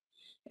it.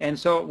 And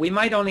so we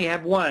might only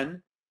have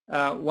one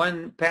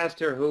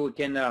pastor who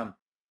can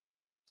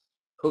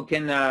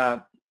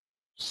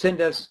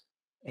send us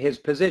his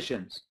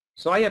positions.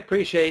 So I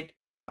appreciate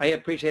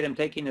him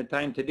taking the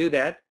time to do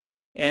that.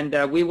 And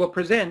we will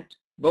present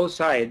both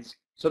sides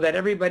so that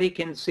everybody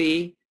can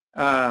see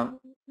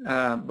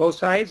both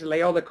sides,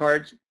 lay all the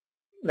cards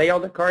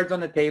on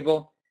the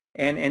table,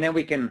 and then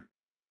we can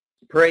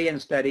pray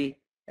and study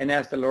and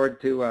ask the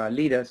Lord to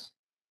lead us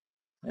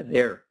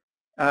there.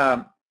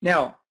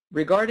 Now,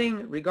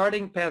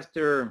 regarding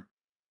Pastor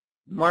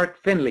Mark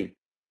Findley,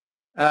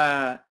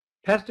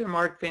 Pastor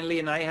Mark Findley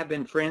and I have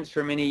been friends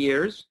for many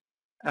years.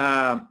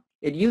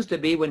 It used to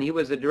be when he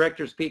was the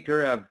director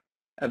speaker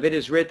of It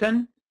Is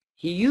Written,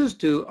 he used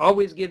to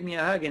always give me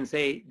a hug and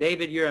say,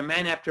 David, you're a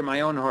man after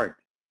my own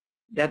heart.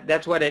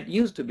 That's what it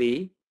used to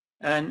be,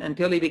 and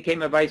until he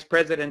became a vice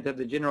president of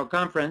the General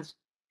Conference,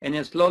 and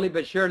then slowly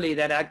but surely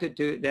that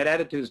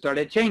attitude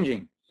started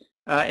changing.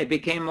 It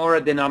became more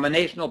a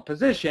denominational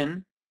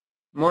position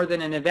more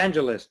than an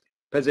evangelist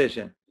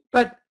position.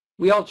 But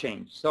we all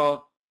change,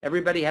 so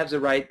everybody has the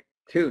right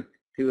to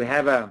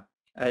have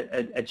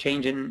a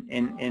change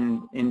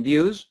in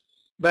views.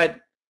 But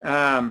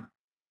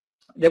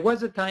there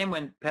was a time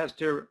when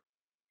Pastor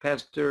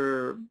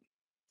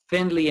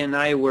Findley and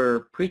I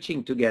were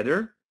preaching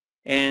together,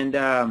 and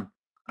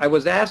I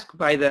was asked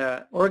by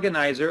the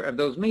organizer of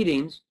those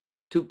meetings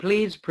to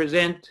please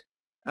present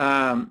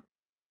a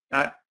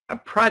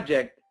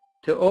project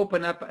to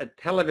open up a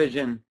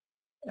television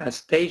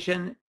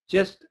station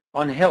just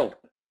on health.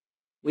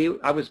 We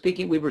were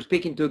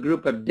speaking to a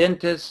group of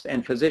dentists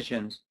and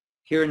physicians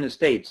here in the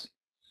States,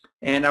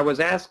 and I was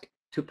asked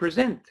to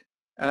present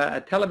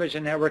a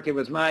television network. It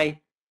was my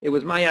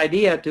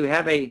idea to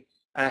have a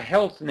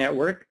health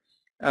network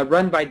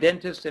run by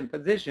dentists and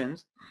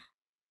physicians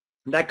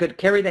that could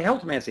carry the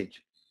health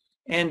message.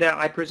 And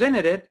I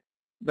presented it,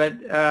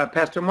 but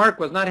Pastor Mark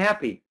was not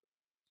happy.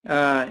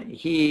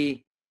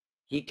 He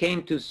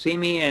came to see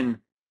me, and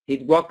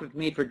he'd walked with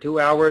me for 2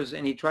 hours,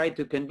 and he tried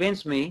to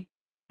convince me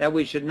that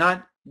we should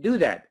not do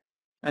that.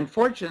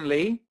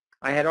 Unfortunately,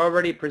 I had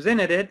already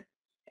presented it,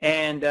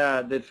 and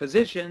the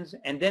physicians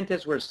and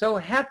dentists were so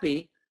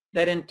happy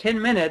that in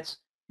 10 minutes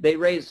they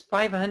raised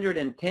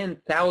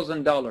 $510,000.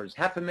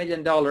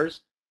 $500,000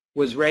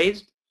 was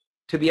raised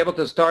to be able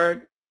to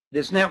start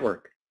this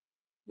network.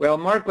 Well,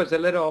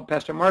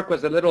 Pastor Mark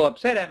was a little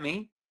upset at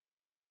me,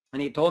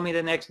 and he told me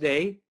the next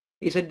day,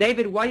 he said,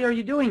 David, why are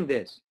you doing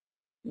this?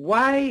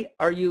 Why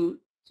are you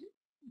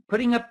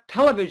putting up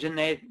television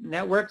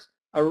networks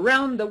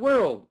around the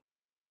world?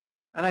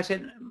 And I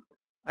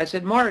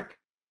said, Mark,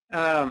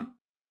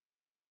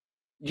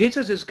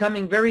 Jesus is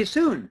coming very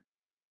soon.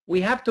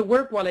 We have to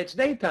work while it's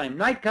daytime.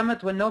 Night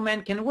cometh when no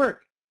man can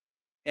work.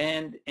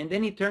 And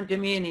then he turned to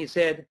me and he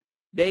said,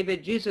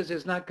 David, Jesus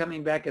is not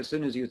coming back as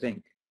soon as you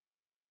think.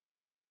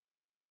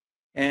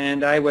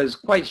 And I was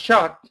quite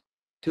shocked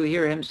to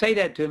hear him say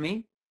that to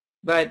me.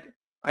 But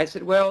I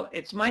said, well,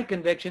 it's my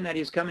conviction that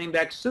he's coming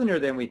back sooner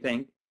than we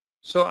think.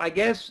 So I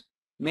guess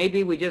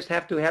maybe we just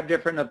have to have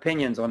different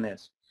opinions on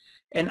this.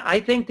 And I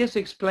think this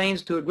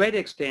explains to a great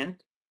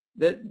extent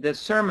the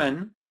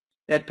sermon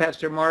that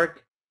Pastor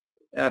Mark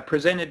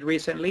presented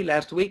recently.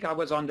 Last week I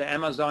was on the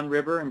Amazon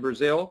River in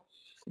Brazil.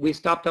 We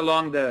stopped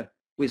along the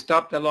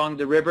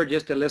river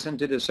just to listen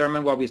to the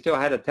sermon while we still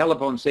had a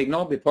telephone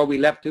signal before we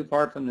left too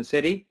far from the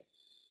city.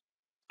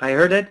 I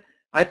heard it.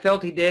 I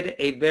felt he did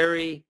a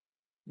very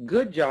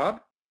good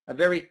job, a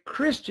very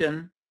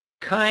Christian,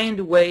 kind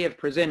way of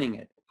presenting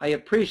it. I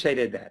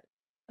appreciated that.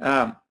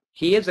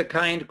 He is a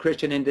kind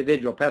Christian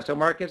individual. Pastor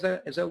Mark is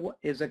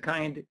a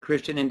kind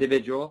Christian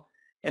individual,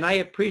 and I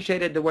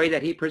appreciated the way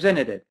that he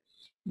presented it.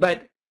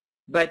 But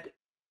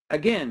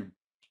again,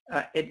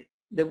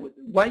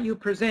 what you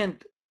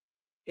present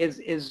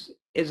is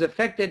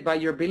affected by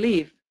your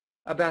belief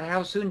about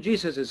how soon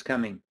Jesus is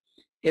coming.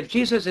 If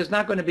Jesus is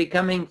not going to be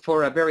coming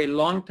for a very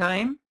long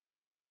time,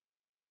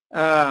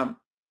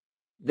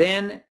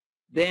 then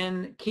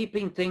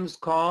keeping things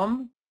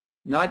calm,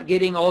 not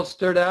getting all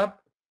stirred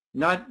up,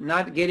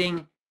 not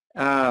getting,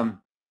 I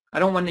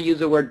don't want to use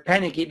the word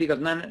panicky, because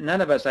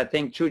none of us, I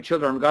think, true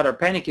children of God are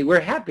panicky. We're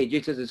happy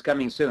Jesus is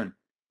coming soon.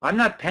 I'm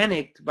not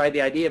panicked by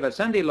the idea of a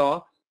Sunday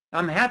law.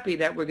 I'm happy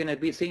that we're going to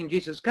be seeing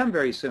Jesus come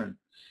very soon.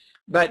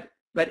 But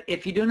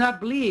if you do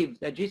not believe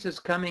that Jesus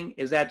coming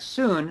is that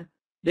soon,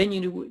 then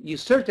you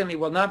certainly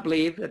will not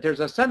believe that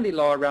there's a Sunday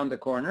law around the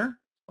corner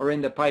or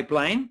in the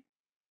pipeline,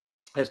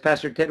 as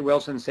Pastor Ted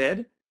Wilson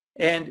said,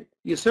 and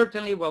you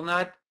certainly will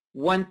not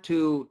want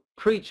to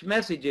preach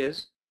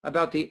messages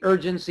about the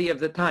urgency of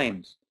the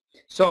times.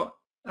 So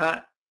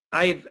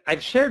I've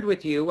shared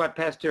with you what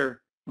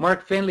Pastor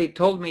Mark Findley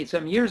told me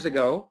some years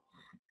ago,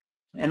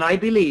 and I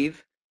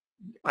believe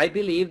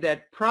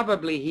that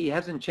probably he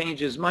hasn't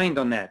changed his mind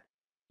on that.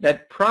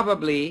 That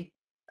probably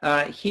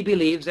he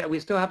believes that we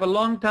still have a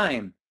long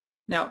time.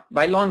 Now,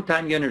 by long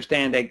time, you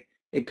understand that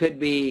it could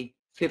be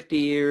 50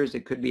 years,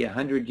 it could be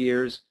 100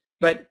 years,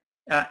 but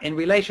in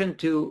relation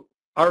to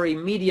our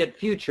immediate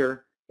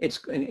future,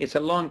 it's a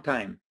long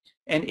time.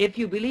 And if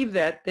you believe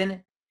that,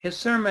 then his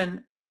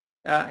sermon,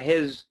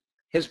 his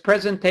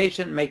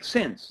presentation makes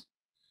sense.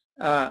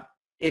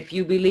 If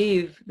you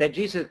believe that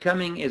Jesus'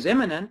 coming is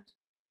imminent,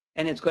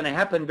 and it's going to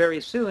happen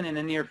very soon in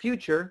the near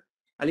future,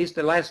 at least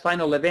the last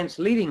final events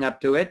leading up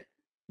to it,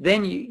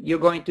 then you're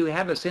going to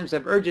have a sense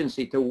of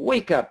urgency to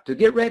wake up, to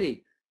get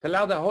ready, to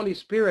allow the Holy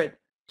Spirit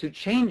to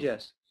change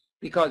us,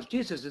 because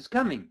Jesus is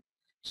coming.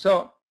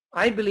 So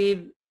I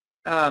believe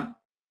that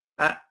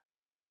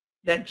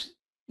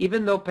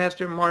even though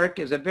Pastor Mark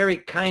is a very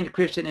kind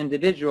Christian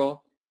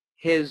individual,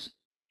 his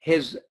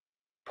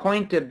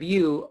point of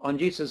view on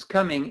Jesus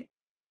coming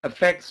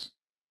affects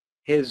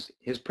his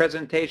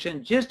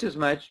presentation just as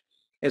much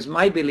as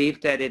my belief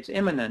that it's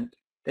imminent,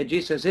 that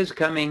Jesus is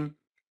coming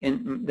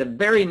in the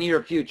very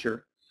near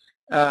future.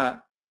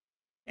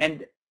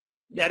 And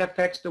that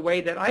affects the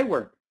way that I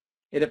work.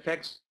 It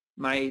affects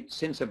my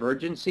sense of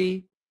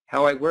urgency,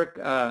 how I work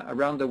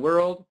around the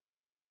world,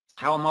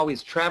 how I'm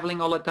always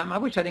traveling all the time. I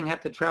wish I didn't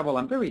have to travel.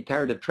 I'm very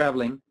tired of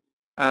traveling.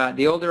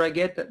 The older I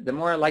get, the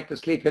more I like to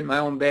sleep in my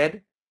own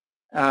bed.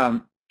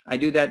 I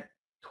do that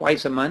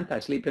twice a month. I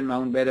sleep in my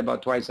own bed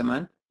about twice a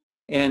month.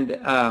 And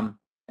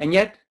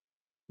yet,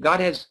 God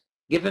has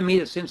given me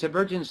the sense of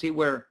urgency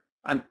where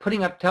I'm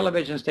putting up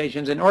television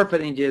stations and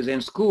orphanages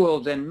and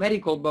schools and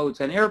medical boats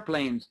and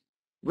airplanes,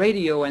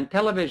 radio and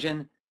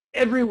television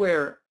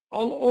everywhere,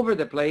 all over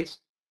the place,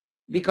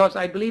 because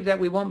I believe that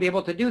we won't be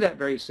able to do that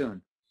very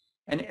soon.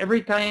 And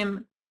every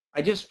time,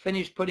 I just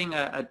finished putting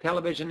a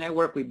television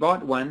network, we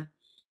bought one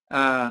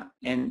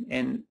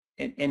in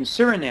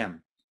Suriname,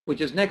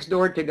 which is next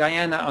door to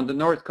Guyana on the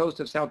north coast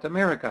of South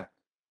America.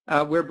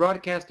 We're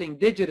broadcasting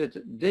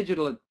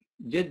digitally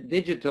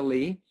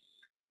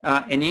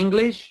in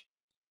English,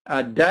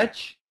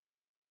 Dutch,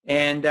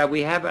 and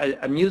we have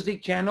a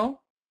music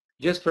channel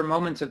just for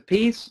Moments of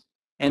Peace,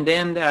 and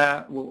then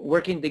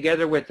working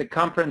together with the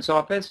conference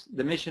office,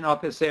 the mission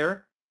office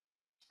there,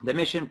 the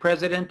mission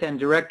president and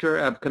director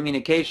of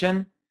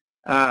communication,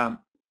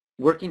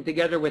 working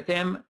together with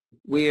them,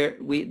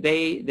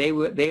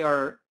 they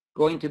are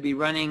going to be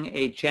running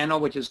a channel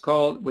which is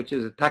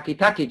a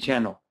Taki-Taki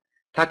channel.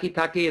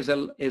 Taki-Taki is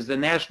the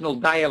national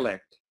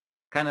dialect,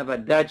 kind of a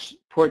Dutch,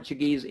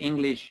 Portuguese,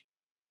 English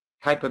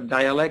type of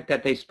dialect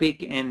that they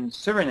speak in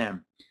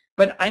Suriname.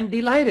 But I'm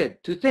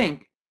delighted to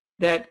think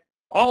that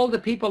all the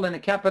people in the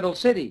capital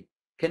city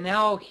can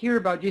now hear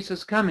about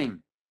Jesus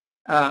coming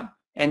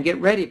and get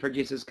ready for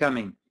Jesus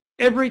coming.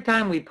 Every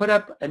time we put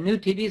up a new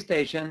TV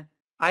station,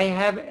 I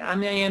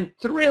am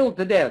thrilled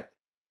to death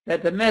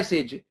that the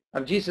message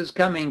of Jesus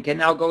coming can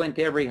now go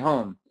into every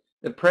home.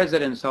 The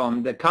president's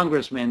home, the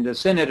congressmen, the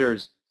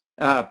senators,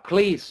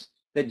 police,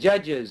 the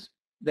judges,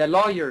 the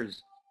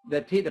lawyers,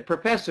 the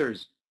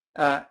professors,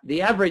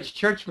 the average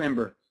church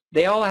member.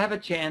 they all have a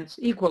chance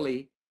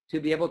equally to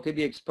be able to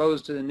be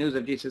exposed to the news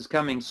of Jesus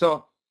coming.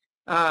 So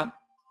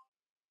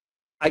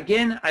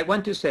again, I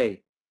want to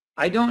say,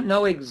 I don't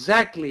know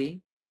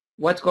exactly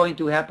what's going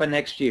to happen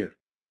next year.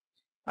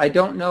 I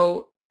don't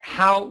know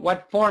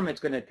what form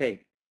it's going to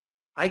take.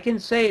 I can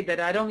say that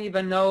I don't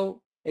even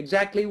know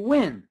exactly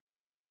when.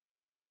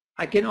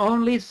 I can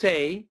only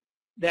say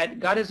that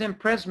God has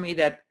impressed me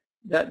that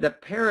the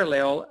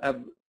parallel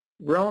of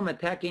Rome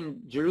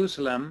attacking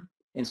Jerusalem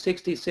in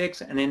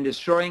 66 and then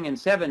destroying in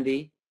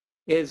 70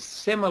 is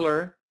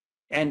similar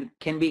and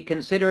can be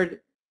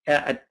considered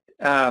a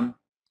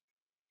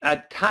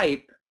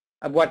type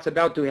of what's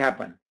about to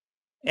happen.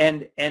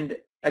 And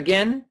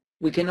again,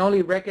 we can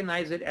only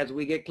recognize it as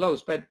we get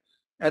close. But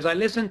as I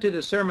listen to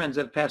the sermons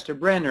of Pastor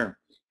Brenner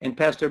and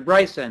Pastor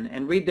Bryson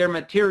and read their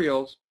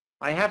materials,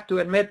 I have to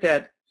admit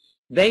that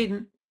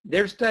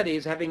their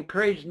studies have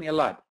encouraged me a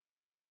lot.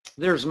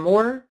 There's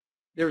more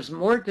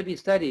to be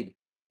studied.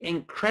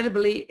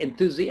 Incredibly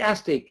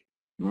enthusiastic,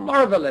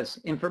 marvelous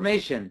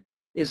information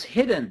is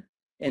hidden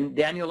in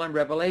Daniel and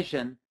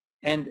Revelation,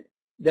 and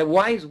the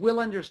wise will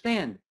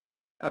understand.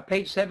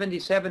 Page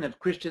 77 of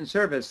Christian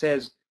Service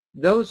says,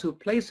 those who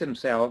place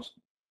themselves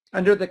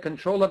under the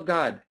control of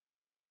God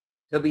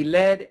to be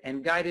led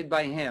and guided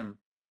by him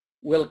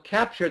will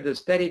capture the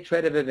steady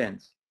tread of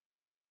events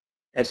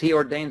as he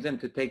ordains them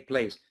to take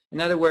place.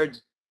 In other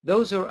words,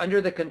 those who are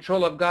under the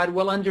control of God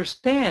will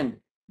understand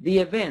the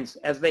events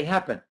as they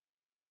happen.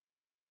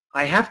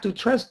 I have to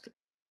trust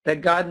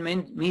that God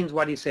means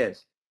what he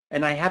says.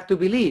 And I have to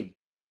believe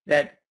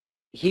that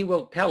he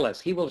will tell us,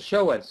 he will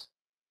show us,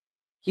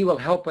 he will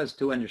help us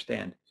to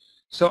understand.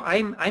 So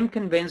I'm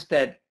convinced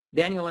that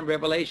Daniel and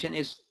Revelation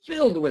is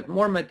filled with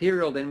more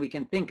material than we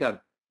can think of.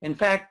 In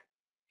fact,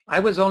 I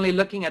was only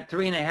looking at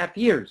 3.5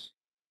 years.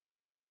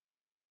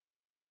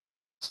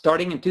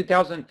 Starting in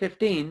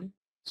 2015,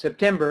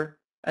 September,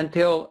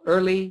 until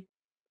early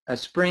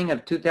spring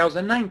of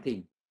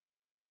 2019.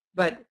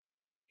 But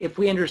if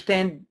we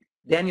understand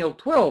Daniel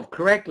 12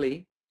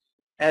 correctly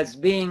as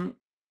being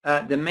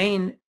the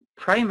main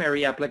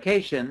primary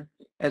application,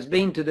 as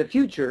being to the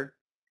future,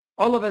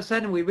 all of a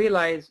sudden we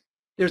realize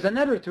there's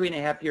another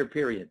 3.5-year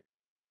period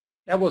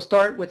that will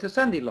start with the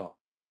Sunday law.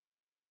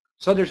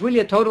 So there's really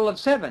a total of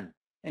 7,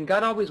 and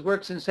God always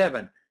works in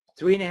 7.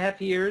 3.5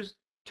 years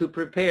to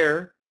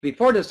prepare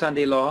before the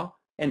Sunday law,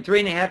 and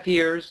 3.5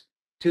 years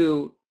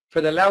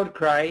for the loud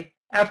cry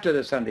after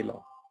the Sunday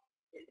law.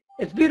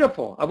 It's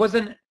beautiful. I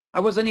wasn't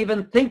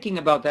even thinking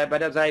about that,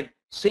 but as I've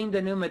seen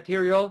the new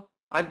material,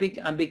 I'm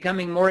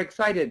becoming more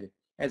excited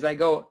as I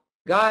go.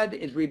 God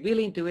is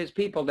revealing to his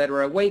people that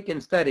are awake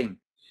and studying,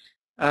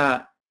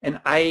 and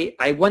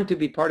I want to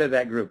be part of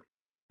that group.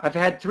 I've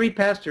had 3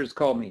 pastors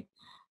call me,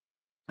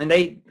 and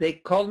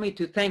they called me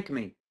to thank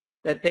me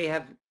that they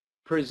have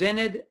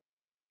presented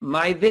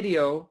my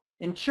video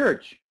in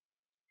church,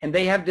 and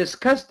they have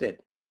discussed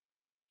it.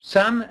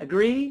 Some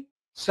agree,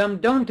 some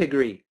don't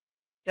agree.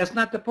 That's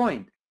not the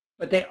point.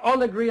 But they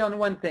all agree on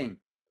one thing.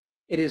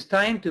 It is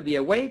time to be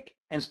awake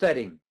and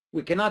studying.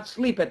 We cannot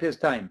sleep at this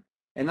time.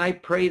 And I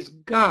praise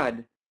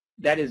God.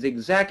 That is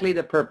exactly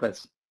the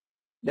purpose,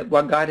 that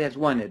what God has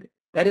wanted.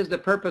 That is the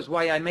purpose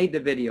why I made the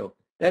video.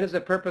 That is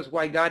the purpose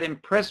why God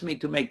impressed me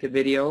to make the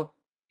video,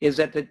 is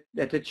that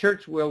the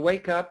church will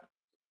wake up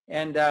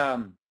and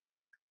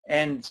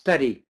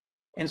study.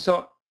 And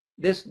so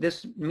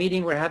this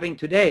meeting we're having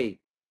today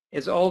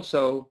is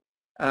also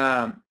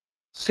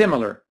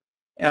similar.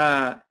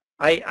 I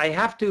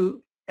have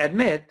to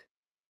admit,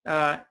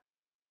 I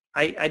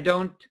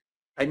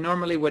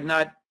normally would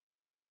not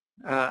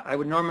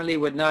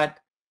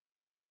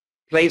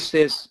place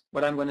this,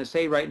 what I'm going to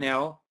say right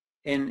now,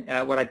 in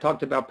what I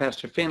talked about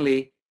Pastor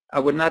Findley. I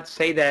would not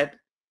say that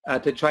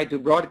to try to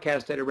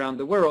broadcast it around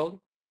the world,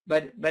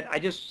 but I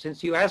just,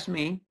 since you asked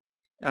me,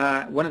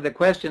 one of the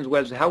questions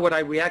was, how would I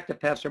react to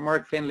Pastor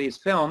Mark Findley's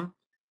film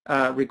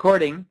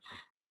recording?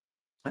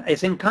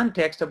 It's in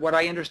context of what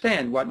I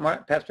understand,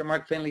 what Pastor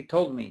Mark Findley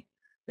told me,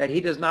 that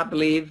he does not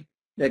believe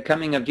the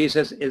coming of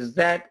Jesus is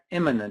that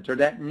imminent or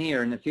that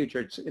near in the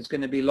future. It's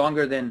going to be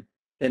longer than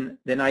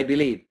I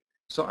believe.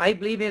 So I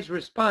believe his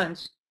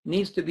response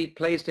needs to be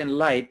placed in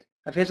light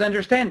of his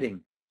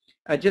understanding.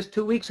 Just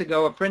 2 weeks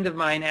ago, a friend of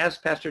mine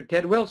asked Pastor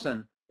Ted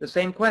Wilson the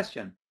same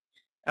question,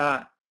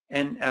 at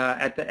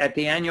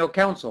the annual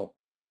council,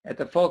 at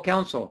the fall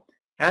council.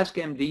 Asked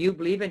him, do you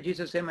believe in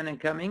Jesus' imminent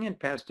coming? And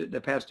Pastor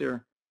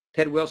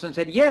Ted Wilson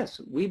said,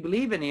 yes, we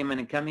believe in the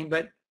imminent coming,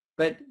 but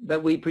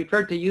we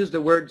prefer to use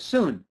the word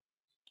soon.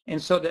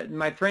 And so that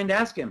my friend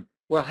asked him,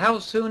 well, how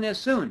soon is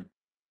soon?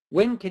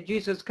 When could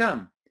Jesus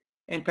come?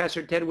 And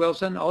Pastor Ted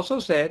Wilson also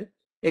said,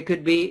 it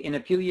could be in a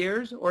few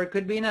years, or it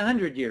could be in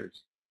 100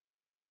 years.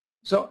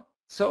 So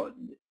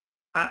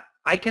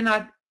I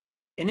cannot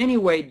in any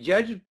way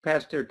judge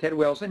Pastor Ted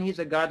Wilson. He's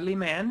a godly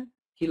man.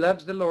 He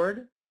loves the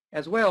Lord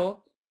as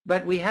well.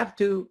 But we have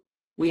to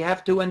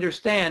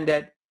understand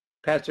that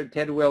Pastor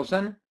Ted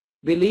Wilson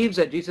believes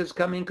that Jesus'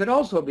 coming could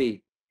also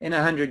be in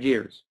 100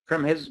 years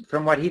from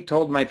what he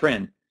told my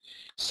friend.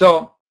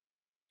 So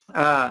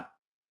I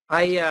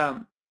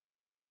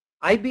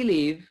I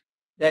believe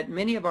that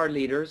many of our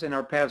leaders and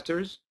our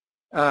pastors,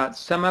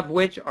 some of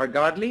which are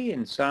godly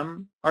and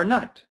some are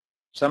not.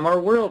 Some are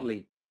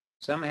worldly.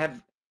 Some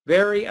have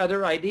very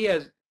other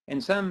ideas,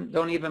 and some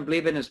don't even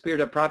believe in the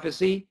spirit of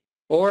prophecy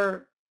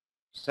or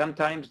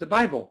sometimes the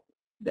Bible.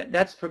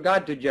 That's for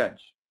God to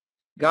judge.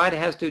 God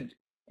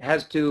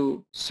has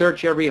to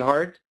search every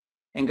heart,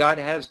 and God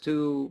has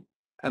to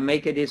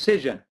make a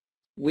decision.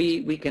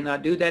 We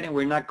cannot do that, and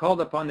we're not called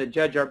upon to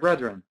judge our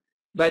brethren.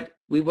 But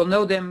we will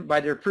know them by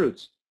their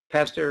fruits.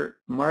 Pastor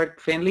Mark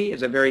Findley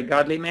is a very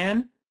godly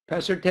man.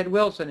 Pastor Ted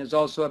Wilson is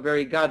also a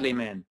very godly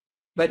man.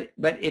 But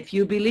if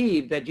you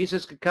believe that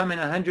Jesus could come in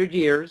 100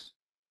 years,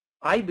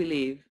 I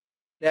believe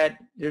that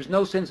there's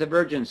no sense of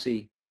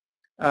urgency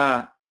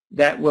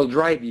that will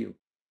drive you.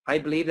 I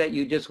believe that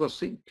you just will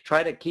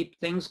try to keep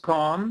things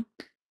calm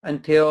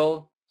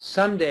until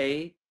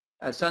someday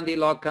a Sunday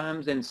law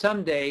comes, and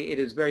someday it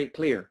is very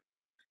clear.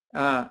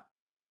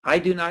 I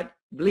do not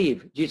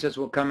believe Jesus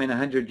will come in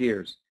 100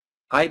 years.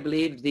 I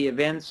believe the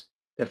events,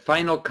 the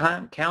final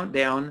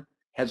countdown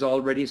has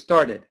already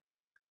started.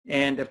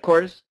 And of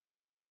course,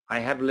 I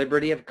have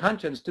liberty of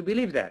conscience to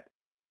believe that.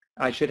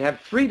 I should have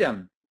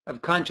freedom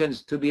of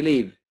conscience to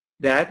believe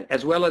that,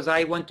 as well as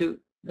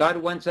God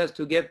wants us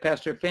to give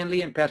Pastor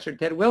Findley and Pastor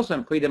Ted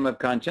Wilson freedom of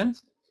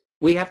conscience.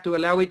 We have to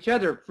allow each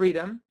other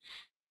freedom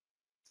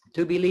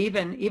to believe,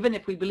 and even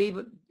if we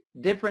believe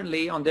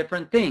differently on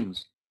different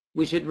things,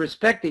 we should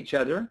respect each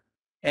other,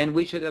 and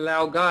we should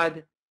allow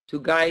God to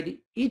guide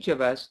each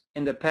of us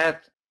in the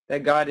path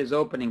that God is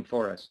opening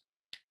for us.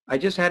 I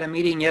just had a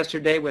meeting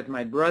yesterday with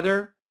my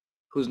brother,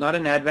 who's not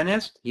an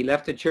Adventist. He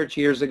left the church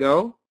years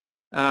ago.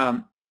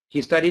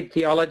 He studied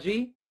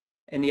theology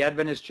in the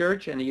Adventist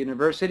church and the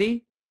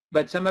university,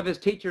 but some of his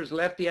teachers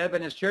left the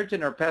Adventist church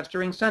and are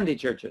pastoring Sunday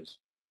churches.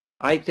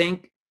 I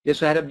think this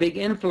had a big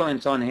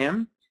influence on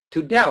him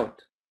to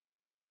doubt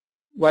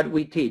what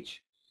we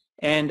teach.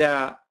 And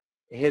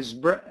his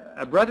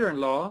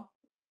brother-in-law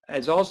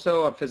is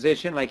also a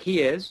physician like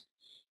he is,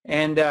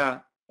 and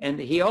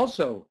he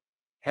also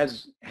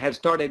has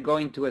started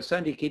going to a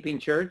Sunday keeping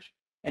church,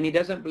 and he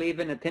doesn't believe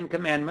in the 10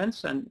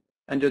 Commandments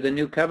under the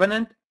New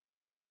Covenant.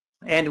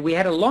 And we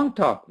had a long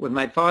talk with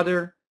my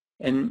father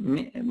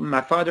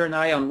and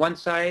I on one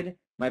side,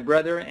 my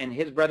brother and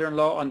his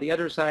brother-in-law on the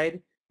other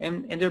side,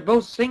 and they're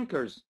both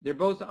thinkers, they're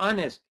both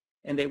honest,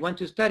 and they want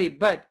to study.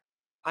 But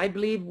I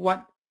believe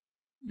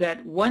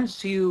that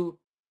once you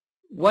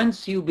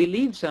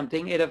believe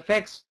something, it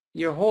affects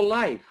your whole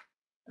life.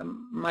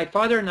 My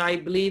father and I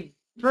believe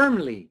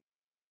firmly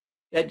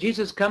that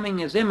Jesus' coming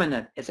is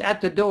imminent, it's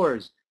at the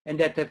doors, and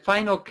that the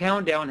final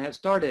countdown has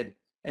started,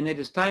 and it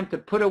is time to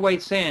put away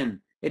sin.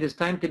 It is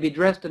time to be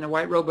dressed in a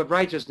white robe of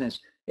righteousness.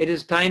 It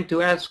is time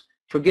to ask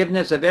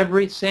forgiveness of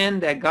every sin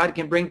that God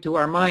can bring to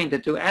our mind,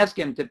 and to ask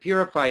him to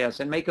purify us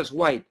and make us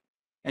white,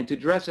 and to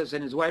dress us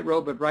in his white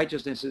robe of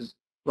righteousness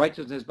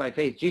by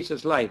faith,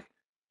 Jesus' life.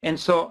 And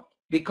so,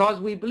 because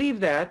we believe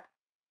that,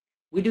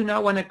 we do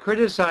not want to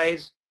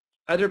criticize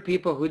other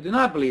people who do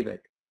not believe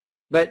it.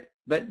 But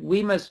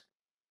we must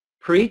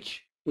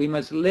preach, we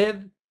must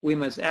live, we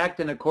must act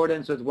in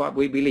accordance with what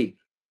we believe.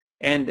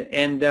 And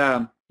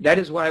that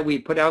is why we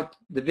put out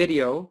the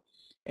video,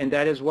 and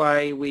that is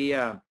why we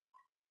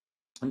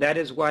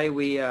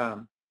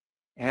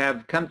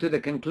have come to the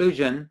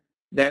conclusion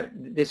that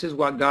this is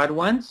what God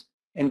wants,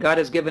 and God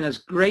has given us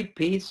great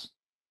peace.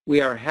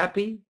 We are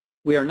happy.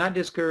 We are not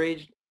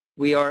discouraged.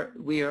 We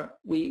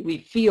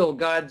feel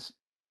God's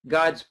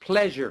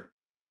pleasure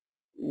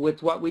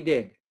with what we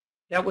did.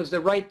 That was the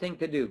right thing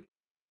to do.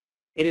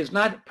 It is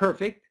not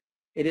perfect.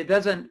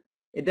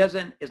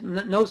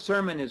 No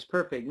sermon is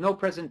perfect. No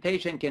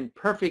presentation can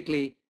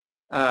perfectly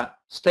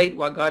state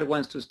what God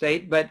wants to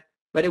state, but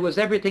it was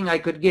everything I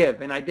could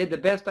give, and I did the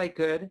best I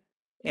could,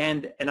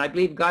 and I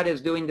believe God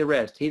is doing the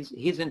rest.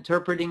 He's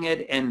interpreting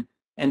it and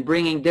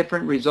bringing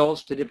different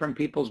results to different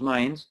people's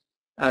minds.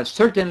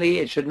 Certainly,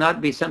 it should not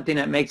be something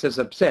that makes us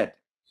upset.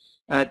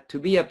 To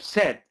be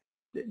upset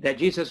that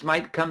Jesus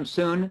might come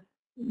soon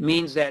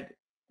means that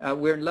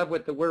we're in love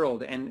with the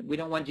world, and we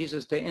don't want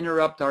Jesus to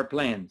interrupt our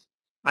plans.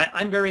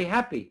 I'm very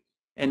happy,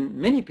 and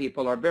many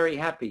people are very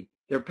happy.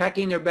 They're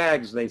packing their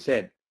bags, they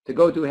said, to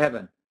go to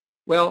heaven.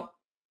 Well,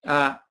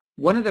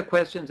 one of the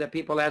questions that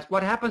people ask,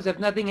 what happens if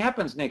nothing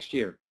happens next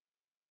year?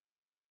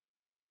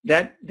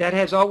 That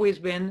has always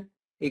been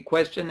a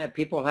question that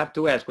people have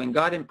to ask. When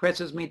God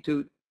impresses me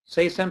to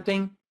say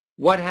something,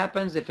 what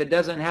happens if it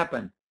doesn't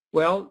happen?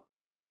 Well,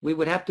 we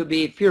would have to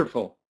be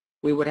fearful.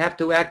 We would have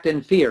to act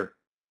in fear.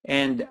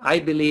 And I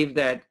believe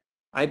that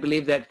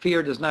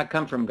fear does not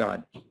come from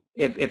God.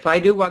 If I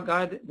do what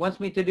God wants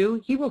me to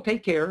do, he will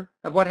take care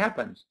of what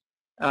happens.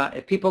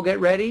 If people get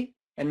ready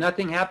and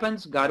nothing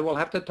happens, God will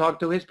have to talk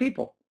to his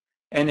people.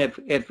 And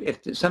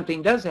if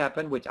something does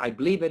happen, which I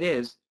believe it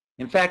is,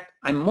 in fact,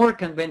 I'm more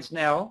convinced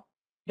now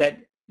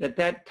that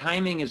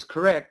timing is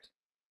correct.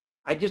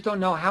 I just don't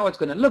know how it's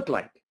going to look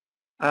like.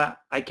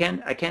 I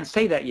can't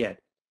say that yet.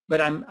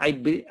 But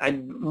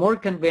I'm more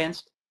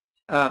convinced.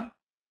 I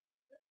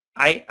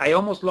I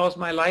almost lost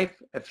my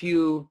life a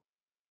few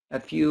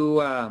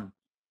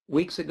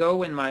weeks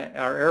ago in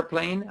our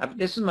airplane.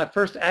 This is my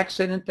first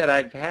accident that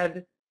I've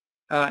had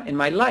in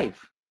my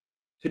life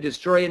to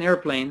destroy an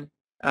airplane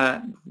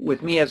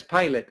with me as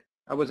pilot.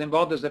 I was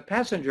involved as a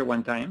passenger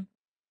one time,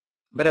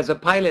 but as a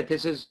pilot,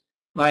 this is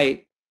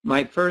my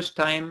first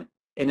time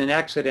in an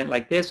accident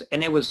like this,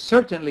 and it was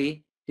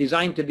certainly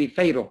designed to be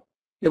fatal.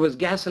 There was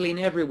gasoline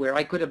everywhere.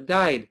 I could have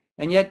died,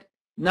 and yet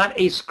not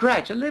a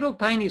scratch, a little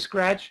tiny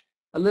scratch,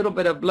 a little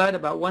bit of blood,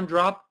 about 1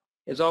 drop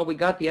is all we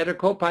got. The other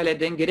co-pilot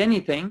didn't get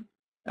anything,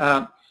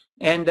 and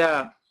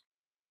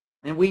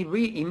we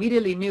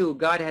immediately knew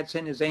God had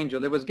sent his angel.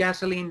 There was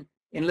gasoline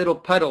in little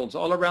puddles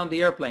all around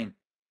the airplane.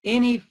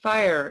 Any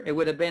fire, it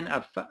would have been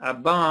a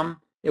bomb.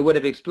 It would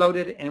have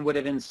exploded and would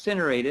have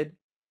incinerated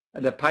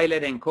the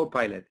pilot and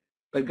co-pilot.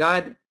 But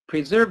God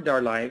preserved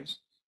our lives,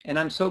 and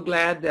I'm so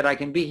glad that I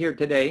can be here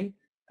today.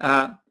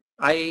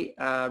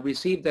 I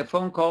received a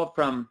phone call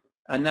from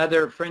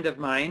another friend of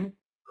mine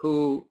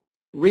who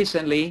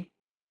recently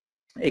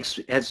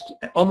has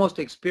almost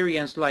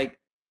experienced like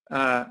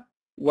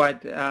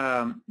what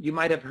you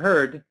might have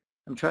heard.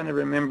 I'm trying to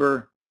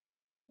remember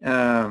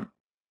the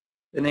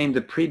name.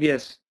 The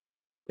previous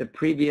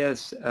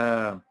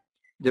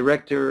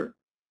director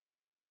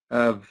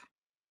of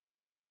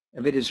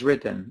It Is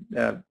Written,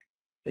 the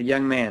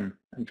young man.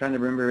 I'm trying to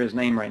remember his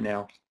name right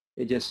now.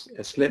 It just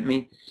slipped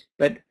me.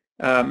 But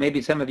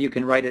maybe some of you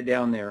can write it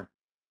down there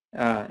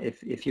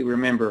if you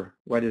remember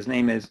what his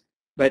name is.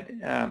 But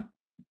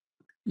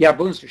yeah,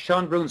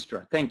 Sean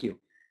Brunstra. Thank you.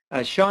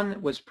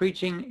 Sean was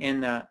preaching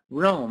in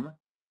Rome.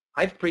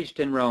 I've preached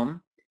in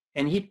Rome,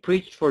 and he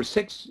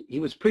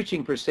was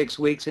preaching for 6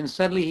 weeks, and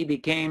suddenly he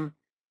became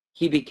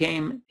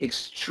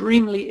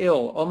extremely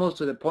ill, almost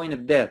to the point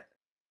of death.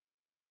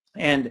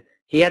 And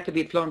he had to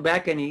be flown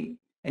back, and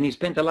he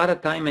spent a lot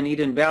of time in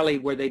Eden Valley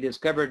where they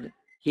discovered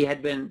he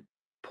had been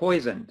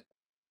poisoned.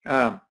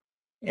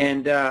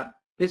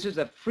 This is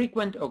a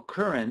frequent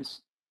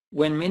occurrence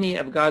when many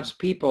of God's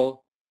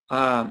people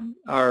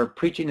are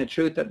preaching the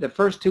truth. The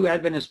first 2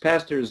 Adventist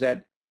pastors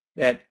that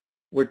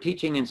were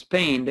teaching in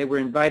Spain, they were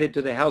invited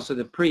to the house of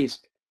the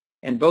priest,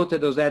 and both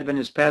of those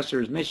Adventist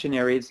pastors,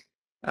 missionaries,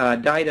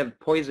 died of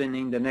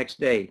poisoning the next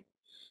day.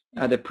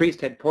 The priest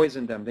had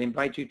poisoned them. They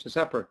invite you to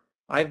supper.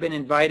 I've been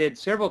invited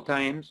several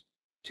times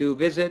to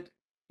visit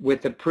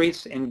with the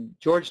priests in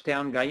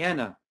Georgetown,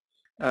 Guyana.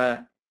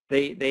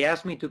 They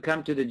asked me to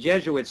come to the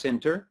Jesuit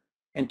Center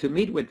and to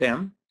meet with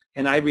them,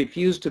 and I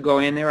refused to go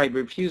in there. I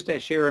refused to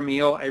share a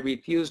meal.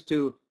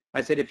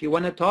 I said, if you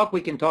want to talk,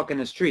 we can talk in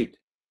the street.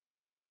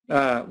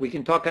 We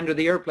can talk under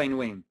the airplane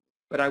wing,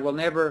 but I will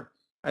never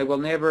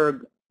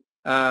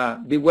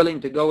be willing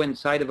to go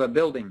inside of a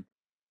building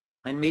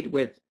and meet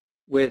with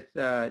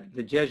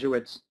the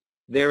Jesuits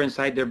there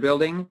inside their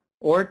building,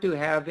 or to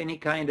have any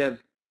kind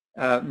of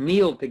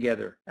meal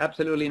together.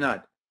 Absolutely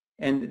not.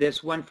 And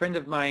this one friend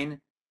of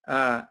mine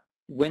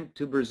went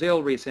to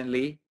Brazil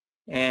recently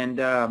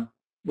and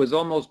was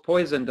almost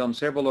poisoned on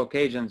several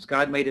occasions.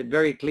 God made it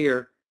very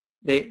clear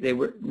they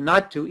were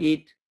not to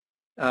eat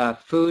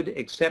food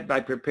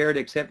prepared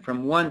except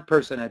from one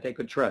person that they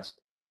could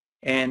trust.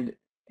 And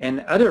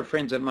other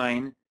friends of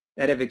mine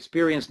that have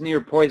experienced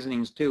near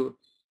poisonings too.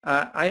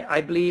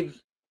 I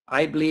believe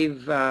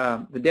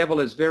the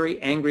devil is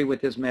very angry with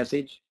this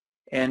message,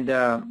 and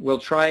will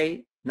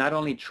try, not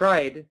only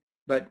tried,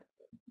 but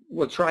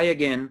will try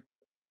again.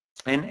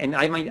 And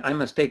I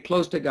must stay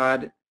close to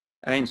God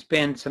and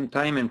spend some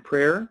time in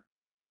prayer,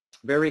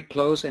 very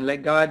close, and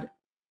let God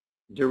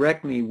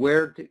direct me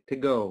where to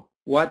go,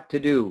 what to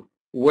do,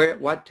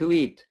 what to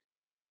eat,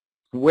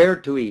 where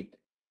to eat.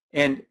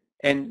 And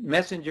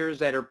messengers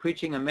that are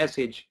preaching a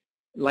message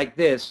like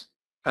this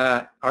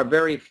are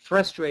very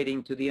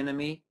frustrating to the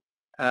enemy,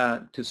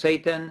 to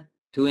Satan,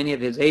 to any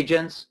of his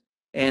agents,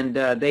 and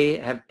they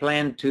have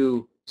planned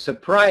to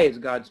surprise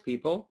God's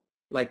people.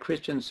 Like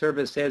Christian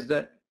Service says,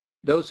 that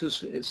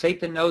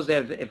Satan knows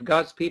that if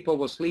God's people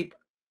will sleep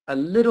a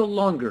little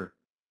longer,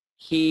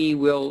 he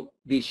will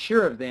be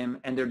sure of them,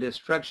 and their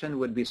destruction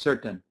would be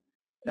certain.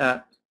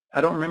 I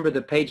don't remember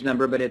the page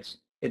number, but it's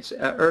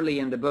early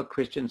in the book,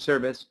 Christian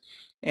Service,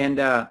 and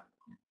I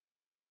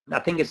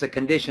think it's a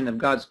condition of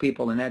God's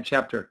people in that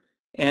chapter.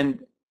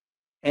 And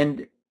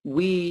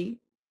we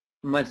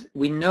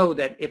know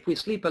that if we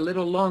sleep a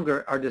little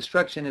longer, our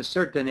destruction is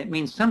certain. It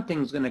means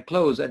something's going to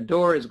close. A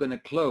door is going to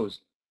close.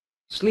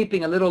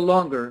 Sleeping a little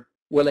longer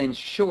will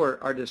ensure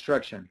our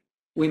destruction.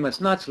 We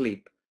must not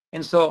sleep.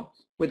 And so,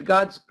 with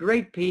God's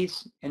great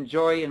peace and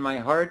joy in my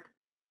heart,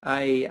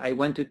 I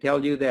want to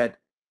tell you that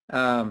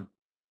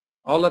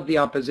all of the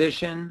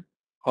opposition,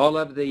 all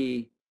of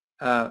the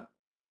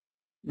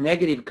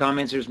negative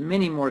comments, there's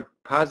many more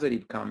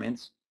positive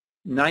comments,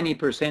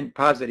 90%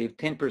 positive,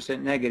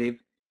 10%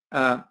 negative,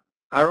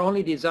 are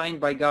only designed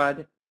by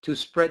God to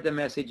spread the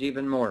message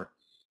even more.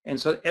 And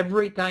so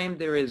every time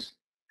there is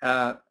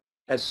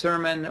a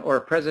sermon or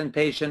a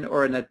presentation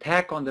or an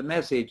attack on the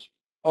message,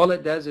 all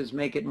it does is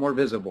make it more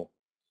visible.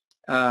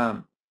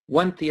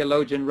 One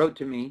theologian wrote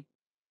to me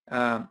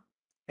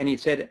and he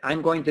said,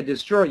 I'm going to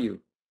destroy you.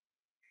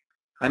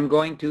 I'm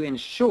going to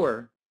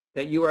ensure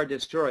that you are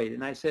destroyed.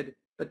 And I said,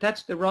 but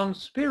that's the wrong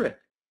spirit.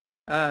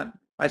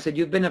 I said,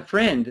 you've been a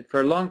friend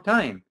for a long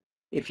time.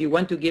 If you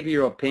want to give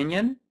your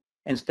opinion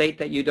and state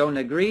that you don't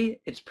agree,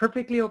 it's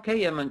perfectly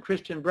okay among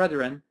Christian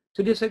brethren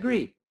to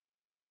disagree.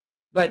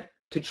 But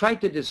to try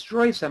to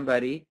destroy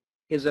somebody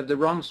is of the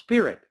wrong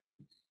spirit.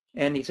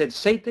 And he said,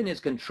 Satan is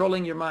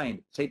controlling your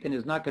mind. Satan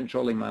is not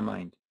controlling my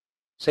mind.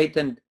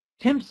 Satan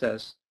tempts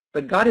us,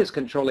 but God is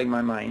controlling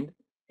my mind.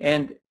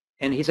 And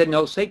he said,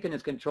 no, Satan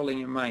is controlling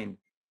your mind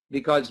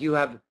because you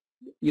have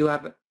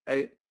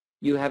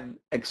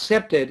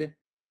accepted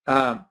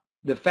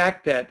the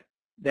fact that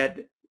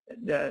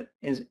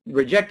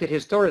rejected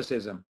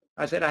historicism.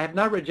 I said, I have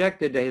not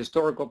rejected the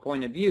historical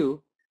point of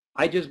view.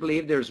 I just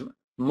believe there's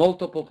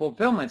multiple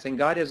fulfillments, and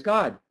God is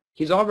God.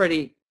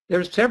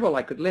 There's several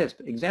I could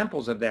list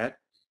examples of that.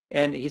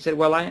 And he said,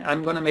 well,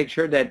 I'm going to make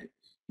sure that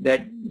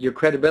your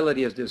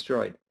credibility is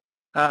destroyed.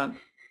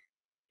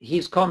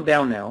 He's calmed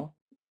down now.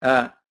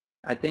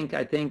 I think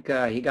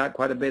he got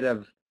quite a bit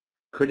of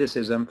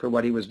criticism for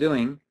what he was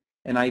doing.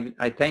 And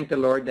I thank the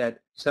Lord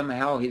that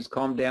somehow he's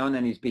calmed down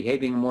and he's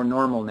behaving more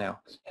normal now.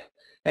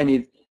 And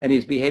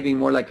he's behaving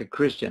more like a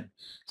Christian.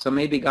 So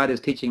maybe God is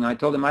teaching. I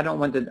told him I don't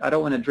want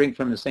to drink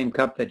from the same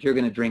cup that you're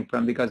going to drink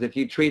from, because if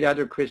you treat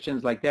other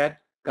Christians like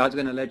that, God's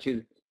going to let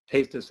you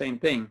taste the same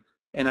thing.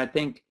 And I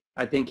think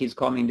he's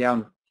calming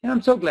down. And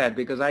I'm so glad,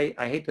 because I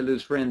hate to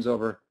lose friends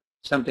over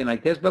something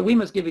like this. But we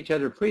must give each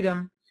other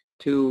freedom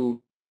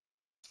to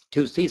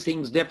see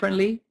things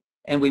differently,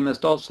 and we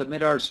must all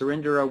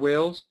surrender our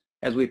wills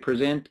as we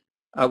present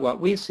what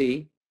we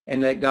see,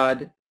 and let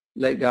God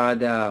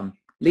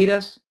lead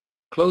us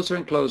closer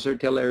and closer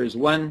till there is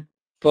one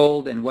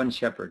fold and one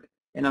shepherd.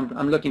 And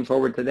I'm looking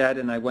forward to that,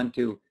 and I want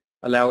to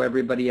allow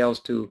everybody else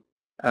to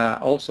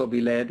also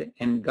be led,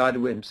 and God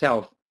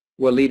himself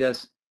will lead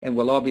us, and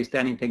we'll all be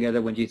standing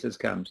together when Jesus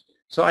comes.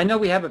 So I know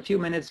we have a few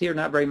minutes here,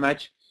 not very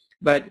much,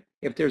 but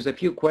if there's a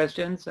few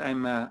questions,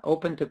 I'm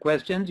open to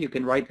questions. You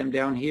can write them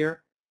down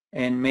here,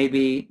 and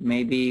maybe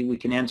we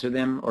can answer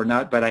them or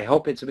not, but I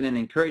hope it's been an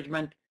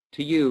encouragement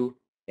to you.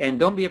 And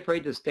don't be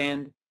afraid to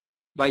stand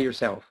by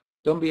yourself.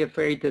 Don't be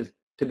afraid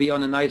to be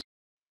on a nice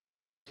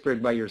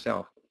spirit by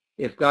yourself.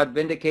 If God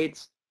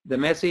vindicates the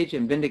message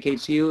and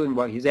vindicates you and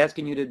what he's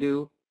asking you to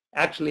do,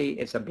 actually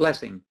it's a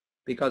blessing,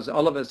 because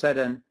all of a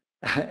sudden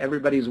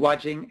everybody's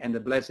watching and the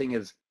blessing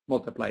is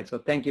multiplied. So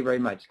thank you very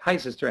much. Hi,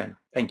 Sister Ann.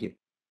 Thank you.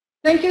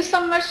 Thank you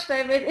so much,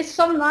 David. It's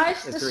so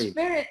nice, Yes, the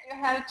spirit you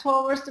have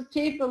towards the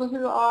people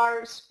who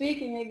are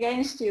speaking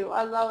against you.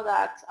 I love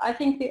that. I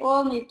think we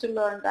all need to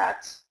learn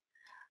that.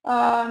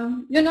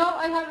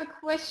 I have a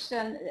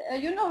question.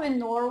 In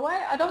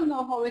Norway, I don't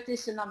know how it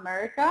is in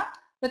America,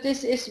 but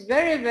this is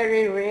very,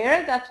 very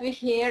rare that we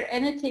hear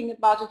anything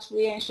about the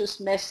three angels'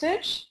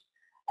 message.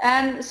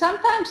 And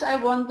sometimes I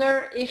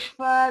wonder if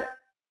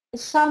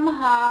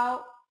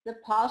somehow the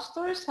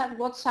pastors have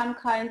got some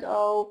kind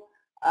of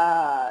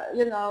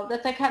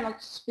that they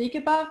cannot speak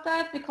about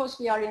that because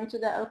we are into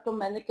the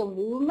ecumenical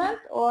movement,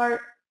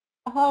 or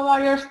how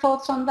are your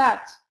thoughts on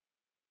that?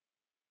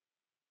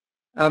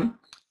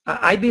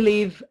 I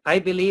believe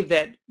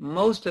that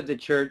most of the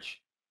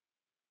church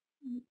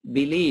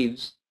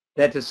believes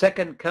that the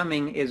second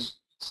coming is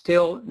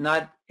still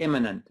not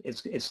imminent.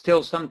 It's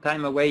still some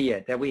time away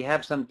yet, that we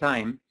have some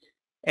time.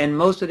 And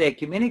most of the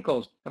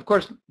ecumenicals, of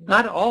course,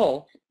 not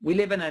all. We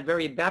live in a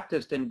very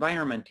Baptist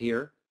environment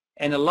here.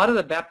 And a lot of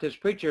the Baptist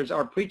preachers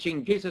are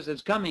preaching Jesus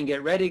is coming,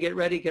 get ready, get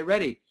ready, get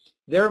ready.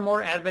 They're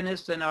more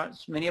Adventists than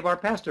many of our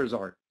pastors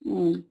are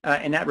in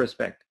that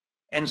respect.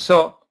 And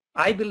so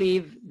I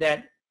believe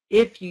that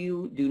if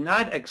you do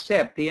not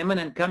accept the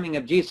imminent coming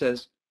of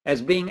Jesus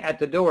as being at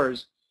the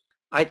doors,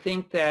 I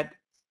think that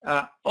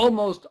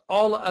almost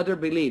all other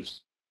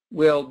beliefs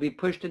will be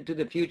pushed into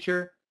the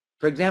future.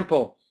 For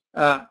example,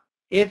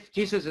 if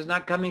Jesus is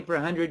not coming for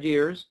 100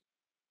 years,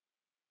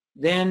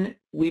 then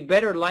we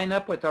better line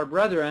up with our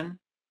brethren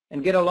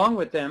and get along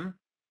with them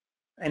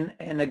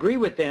and agree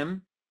with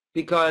them,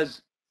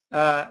 because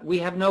we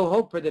have no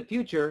hope for the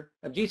future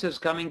of Jesus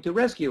coming to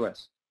rescue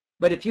us.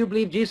 But if you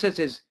believe Jesus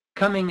is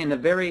coming in the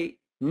very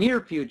near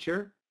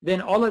future,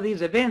 then all of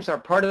these events are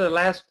part of the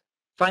last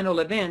final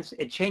events.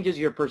 It changes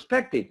your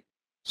perspective.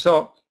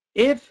 So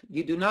if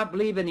you do not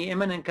believe in the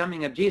imminent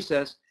coming of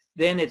Jesus,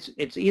 then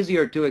it's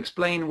easier to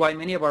explain why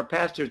many of our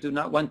pastors do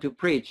not want to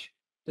preach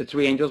the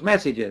three angels'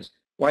 messages,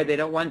 why they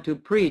don't want to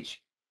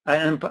preach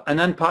an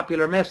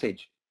unpopular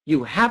message.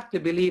 You have to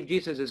believe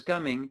Jesus is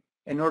coming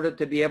in order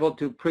to be able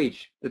to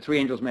preach the three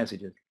angels'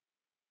 messages.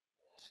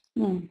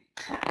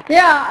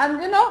 Yeah,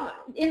 and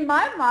in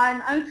my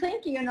mind, I'm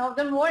thinking,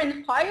 the more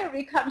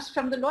inquiry comes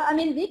from the Lord. I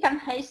mean, we can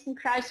hasten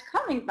Christ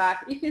coming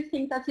back. If you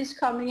think that he's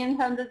coming in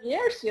 100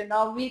 years,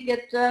 we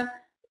get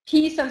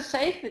peace and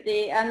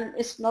safety, and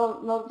it's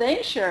no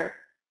danger.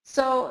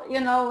 So,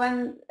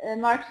 when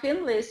Mark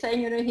Findley is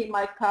saying, he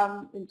might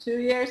come in 2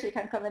 years, he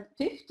can come in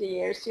 50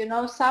 years,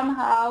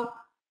 somehow,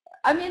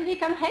 I mean, we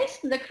can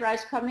hasten the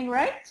Christ coming,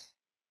 right?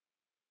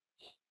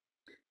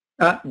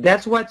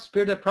 That's what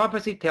Spirit of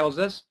Prophecy tells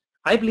us.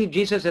 I believe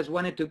Jesus has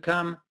wanted to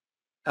come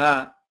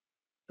a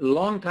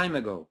long time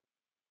ago.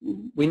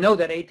 We know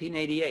that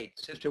 1888,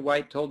 Sister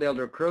White told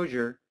Elder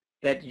Crozier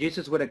that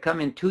Jesus would have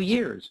come in 2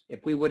 years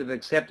if we would have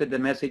accepted the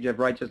message of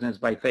righteousness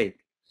by faith.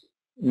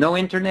 No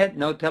internet,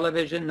 no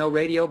television, no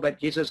radio, but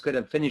Jesus could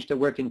have finished the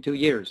work in 2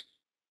 years.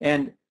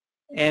 And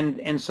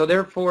so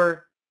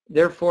therefore,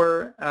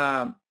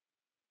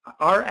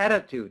 our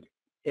attitude,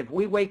 if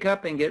we wake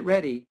up and get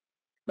ready,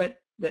 but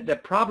the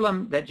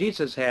problem that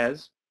Jesus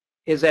has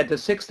is that the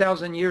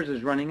 6,000 years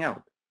is running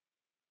out.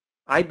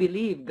 I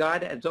believe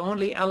God has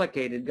only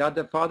allocated, God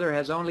the Father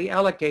has only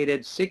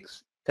allocated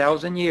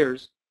 6,000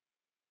 years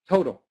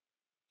total.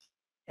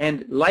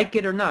 And like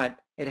it or not,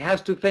 it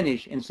has to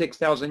finish in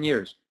 6,000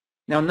 years.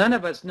 Now, none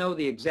of us know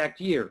the exact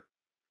year.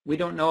 We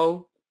don't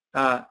know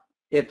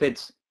if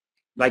it's,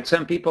 like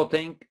some people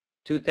think,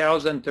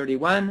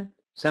 2031.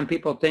 Some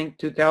people think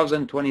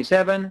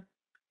 2027.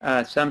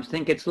 Some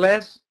think it's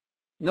less.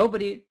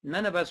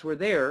 None of us were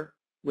there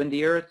when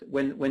the earth,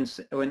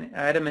 when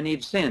Adam and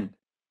Eve sinned.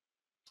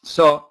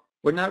 So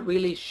we're not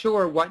really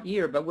sure what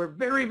year, but we're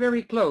very,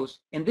 very close.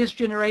 In this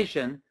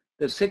generation,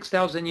 the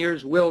 6,000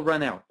 years will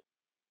run out.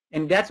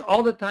 And that's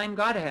all the time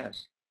God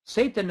has.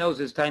 Satan knows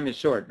his time is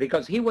short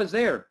because he was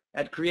there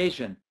at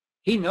creation.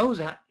 He knows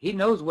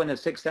when the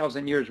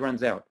 6,000 years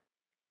runs out.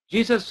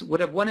 Jesus would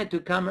have wanted to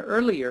come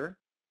earlier,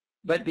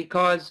 but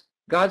because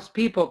God's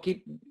people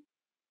keep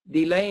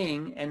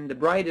delaying and the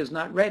bride is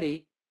not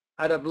ready,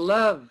 out of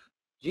love,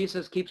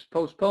 Jesus keeps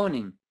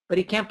postponing. But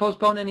he can't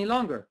postpone any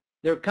longer.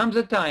 There comes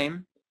a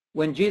time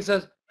when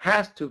Jesus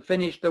has to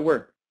finish the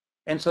work.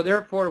 And so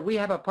therefore we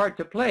have a part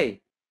to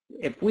play.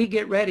 If we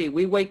get ready,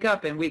 we wake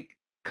up and we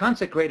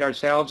consecrate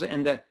ourselves,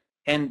 and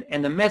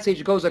the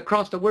message goes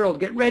across the world,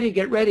 get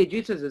ready,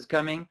 Jesus is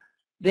coming,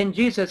 then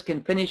Jesus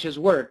can finish his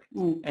work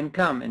and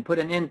come and put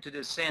an end to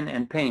the sin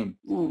and pain.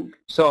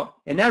 So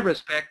in that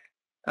respect,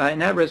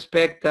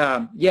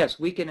 yes,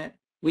 we can,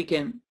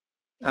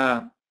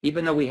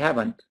 even though we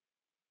haven't,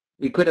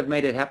 we could have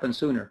made it happen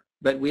sooner,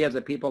 but we as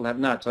a people have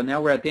not. So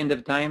now we're at the end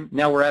of time.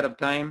 Now we're out of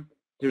time.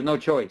 There's no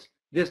choice.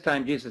 This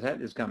time Jesus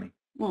is coming.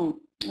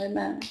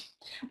 Amen.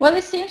 Well,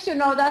 it seems,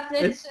 that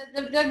it's,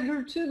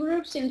 the two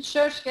groups in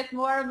church get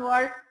more and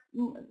more,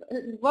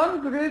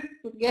 one group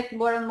would get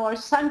more and more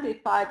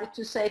sanctified,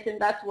 to say it in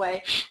that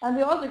way, and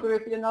the other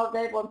group,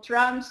 they want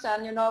drums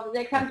and,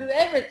 they can do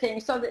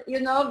everything. So that,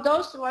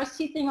 those who are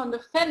sitting on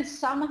the fence,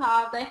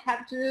 somehow they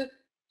have to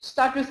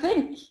start to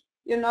think,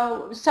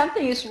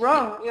 something is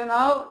wrong,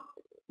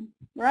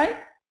 right?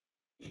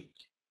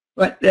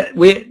 But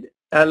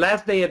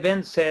Last Day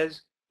Event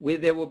says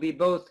there will be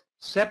both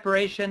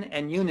separation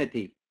and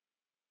unity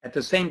at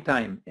the same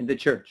time in the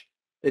church.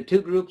 The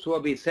two groups will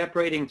be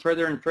separating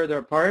further and further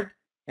apart,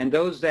 and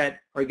those that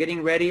are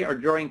getting ready are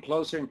drawing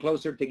closer and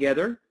closer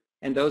together,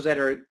 and those that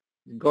are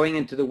going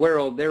into the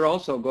world, they're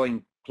also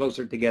going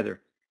closer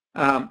together.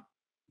 But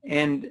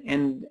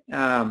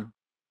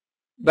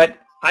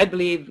I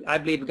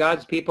believe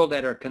God's people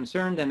that are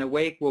concerned and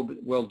awake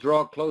will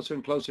draw closer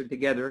and closer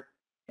together,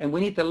 and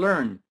we need to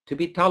learn to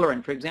be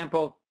tolerant. For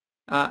example,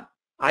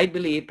 I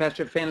believe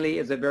Pastor Findley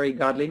is a very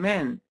godly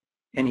man,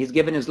 and he's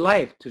given his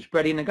life to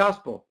spreading the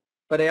gospel.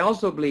 But I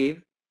also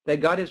believe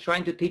that God is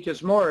trying to teach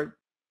us more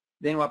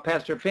than what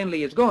Pastor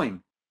Findley is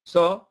going.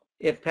 So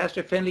if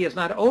Pastor Findley is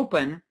not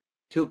open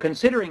to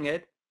considering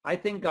it, I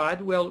think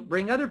God will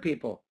bring other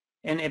people,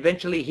 and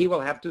eventually he will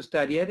have to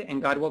study it,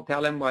 and God will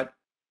tell him what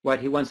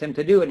he wants him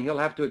to do, and he'll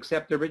have to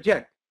accept or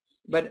reject.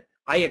 But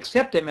I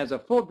accept him as a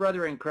full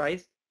brother in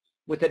Christ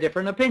with a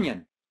different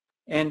opinion.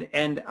 And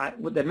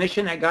the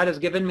mission that God has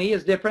given me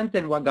is different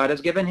than what God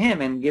has given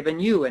him and given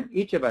you and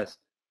each of us.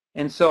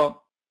 And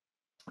so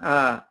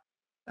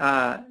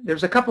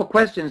there's a couple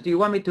questions. Do you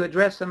want me to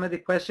address some of the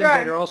questions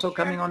that are also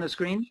coming on the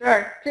screen?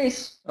 Sure,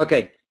 please.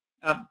 Okay.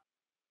 The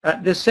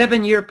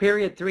 7-year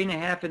period,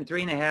 3.5 and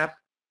 3.5,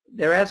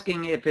 they're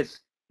asking if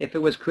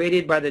it was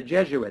created by the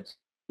Jesuits.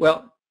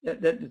 Well,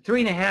 the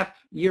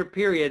 3.5-year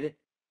period,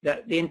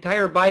 the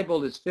entire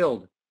Bible is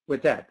filled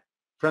with that.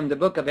 From the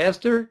book of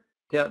Esther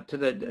to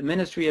the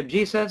ministry of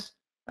Jesus,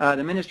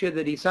 the ministry of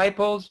the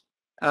disciples.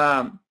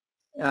 There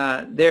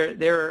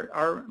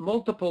are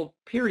multiple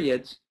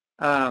periods.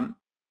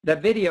 The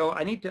video,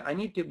 I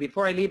need to,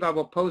 before I leave, I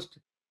will post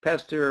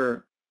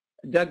Pastor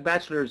Doug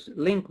Batchelor's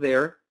link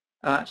there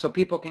so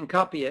people can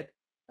copy it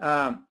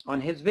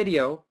on his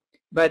video.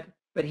 But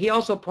he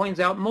also points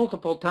out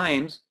multiple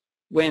times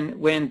when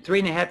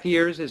 3.5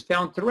 years is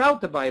found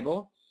throughout the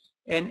Bible,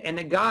 and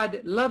that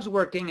God loves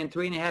working in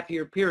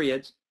 3.5-year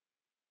periods.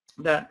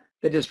 The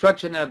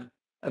destruction of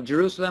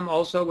Jerusalem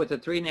also with a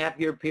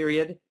 3.5-year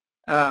period.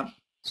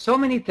 So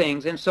many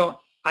things. And so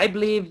I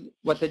believe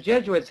what the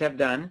Jesuits have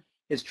done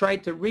is try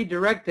to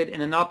redirect it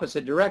in an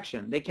opposite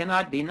direction. They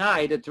cannot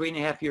deny the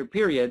 3.5-year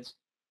periods,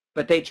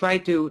 but they try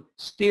to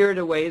steer it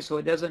away so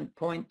it doesn't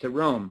point to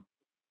Rome,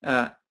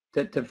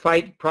 to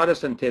fight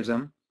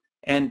Protestantism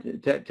and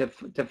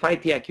to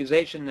fight the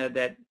accusation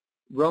that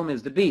Rome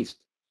is the beast.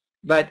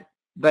 But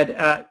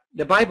But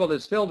the Bible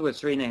is filled with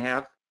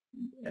 3.5.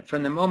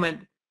 From the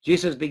moment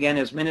Jesus began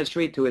his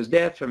ministry to his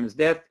death, from his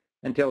death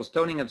until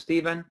stoning of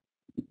Stephen,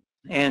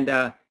 and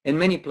in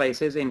many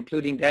places,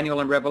 including Daniel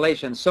and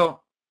Revelation.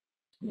 So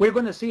we're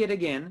going to see it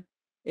again.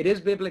 It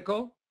is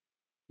biblical.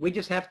 We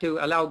just have to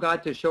allow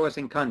God to show us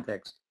in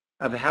context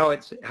of how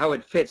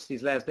it fits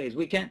these last days.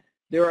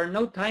 There are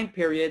no time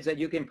periods that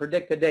you can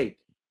predict the date.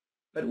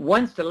 But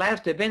once the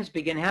last events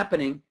begin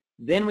happening,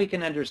 then we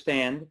can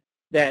understand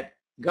that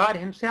God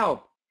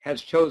himself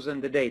has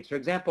chosen the dates. For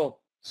example,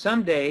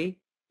 someday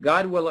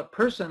God will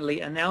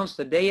personally announce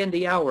the day and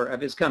the hour of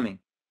his coming.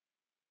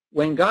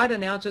 When God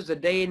announces the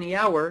day and the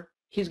hour,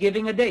 he's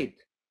giving a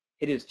date.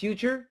 It is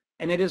future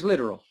and it is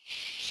literal.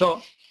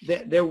 So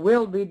there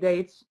will be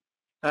dates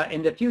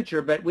in the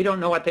future, but we don't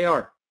know what they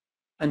are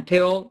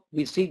until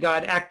we see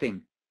God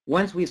acting.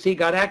 Once we see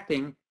God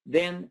acting,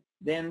 then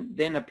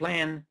a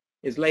plan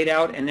is laid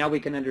out, and now we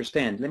can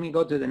understand. Let me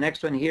go to the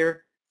next one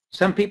here.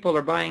 Some people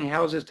are buying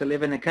houses to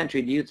live in the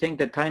country. Do you think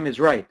the time is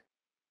right?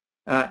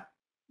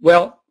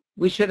 Well,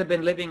 we should have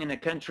been living in the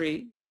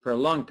country for a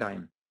long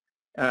time.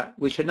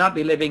 We should not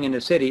be living in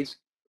the cities.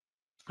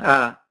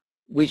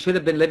 We should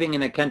have been living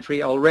in the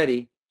country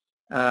already.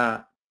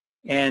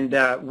 And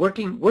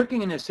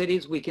working in the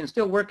cities, we can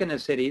still work in the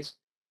cities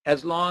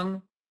as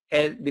long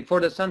as before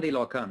the Sunday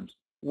law comes.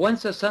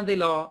 Once the Sunday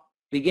law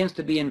begins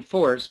to be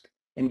enforced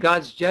and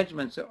God's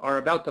judgments are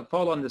about to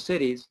fall on the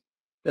cities,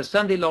 the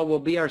Sunday law will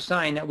be our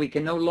sign that we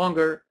can no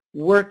longer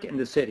work in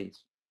the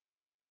cities.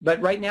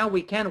 But right now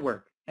we can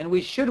work, and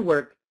we should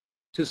work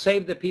to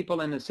save the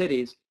people in the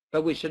cities,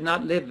 but we should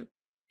not live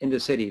in the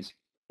cities.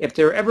 If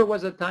there ever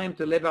was a time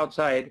to live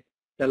outside,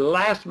 the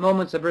last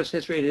moments of Earth's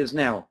history, it is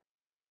now.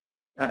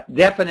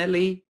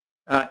 Definitely,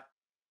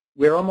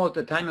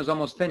 the time is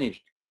almost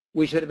finished.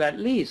 We should have at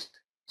least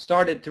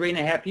started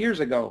 3.5 years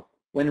ago.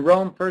 When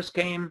Rome first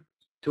came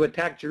to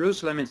attack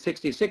Jerusalem in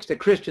 66, the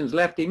Christians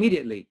left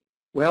immediately.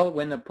 Well,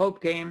 when the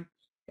Pope came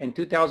in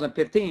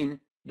 2015,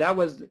 that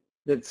was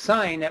the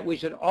sign that we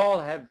should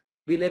all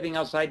be living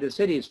outside the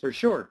cities for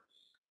sure.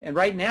 And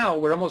right now,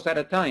 we're almost out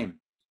of time.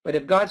 But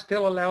if God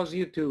still allows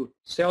you to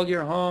sell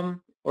your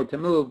home or to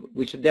move,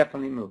 we should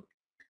definitely move.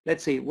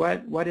 Let's see,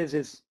 what is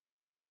this?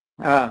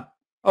 What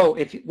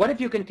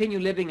if you continue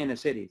living in the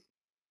cities?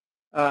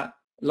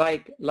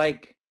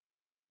 Like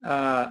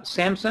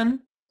Samson,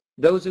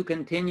 those who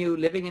continue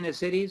living in the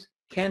cities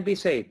can be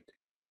saved,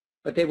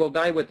 but they will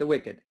die with the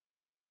wicked.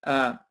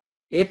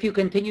 If you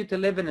continue to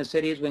live in the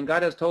cities when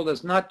God has told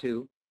us not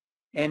to,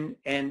 and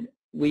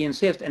we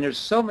insist, and there's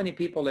so many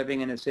people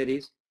living in the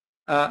cities,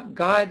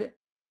 God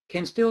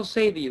can still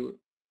save you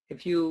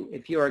if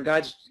you are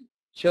God's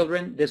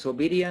children,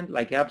 disobedient,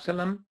 like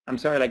Solomon.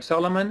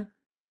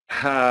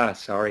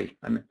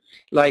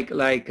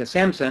 Like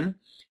Samson.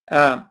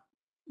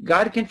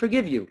 God can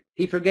forgive you.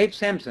 He forgave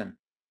Samson,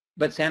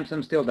 but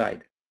Samson still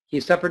died. He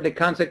suffered the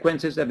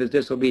consequences of his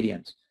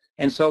disobedience.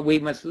 And so we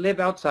must live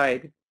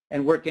outside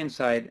and work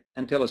inside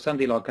until a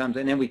Sunday law comes,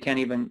 and then we can't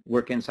even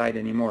work inside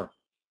anymore.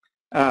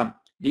 Do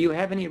you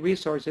have any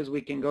resources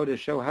we can go to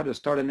show how to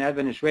start an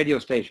Adventist radio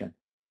station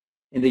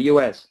in the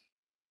U.S.?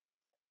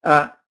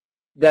 The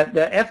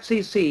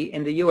FCC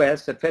in the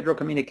U.S., the Federal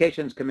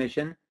Communications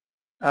Commission,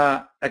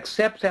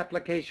 accepts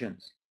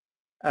applications.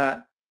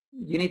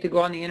 You need to go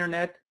on the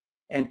internet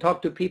and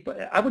talk to people.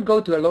 I would go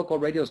to a local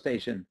radio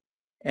station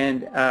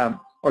and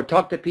or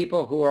talk to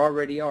people who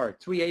already are.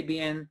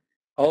 3ABN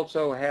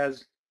also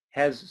has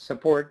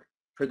support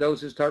for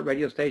those who start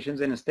radio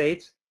stations in the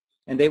States,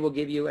 and they will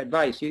give you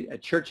advice.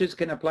 Churches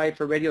can apply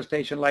for radio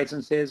station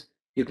licenses.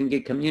 You can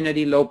get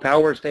community low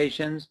power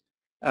stations,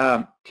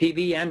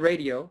 TV and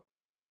radio,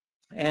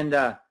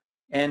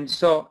 and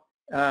so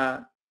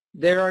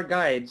there are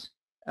guides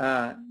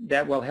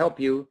that will help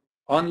you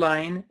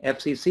online,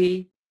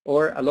 FCC,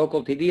 or a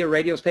local TV or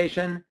radio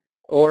station,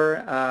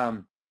 or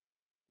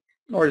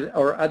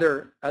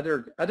other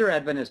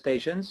Adventist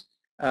stations.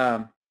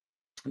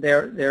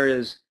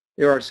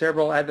 There are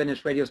several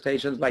Adventist radio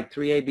stations like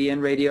 3ABN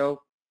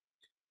Radio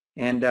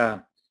and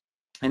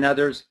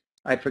others.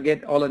 I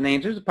forget all the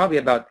names. There's probably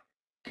about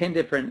 10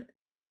 different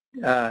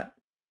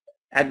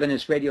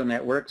Adventist radio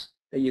networks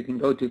that you can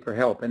go to for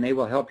help, and they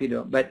will help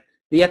you but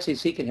the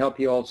FCC can help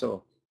you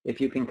also if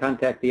you can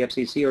contact the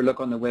FCC or look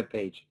on the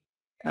webpage.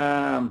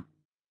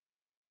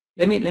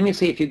 Let me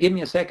see. If you give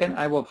me a second,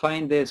 I will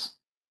find this.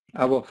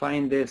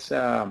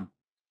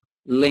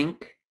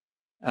 Link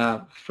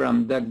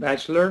from Doug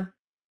Batchelor,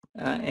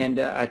 and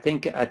I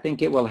think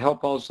it will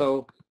help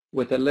also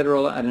with a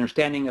literal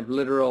understanding of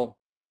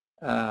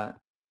the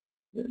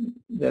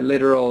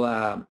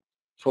literal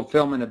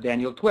fulfillment of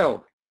Daniel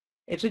 12.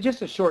 It's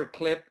just a short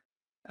clip,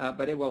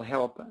 but it will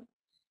help.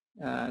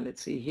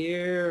 Let's see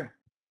here.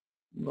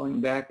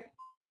 Going back,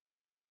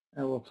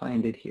 I will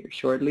find it here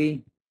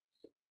shortly.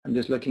 I'm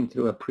just looking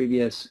through a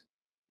previous.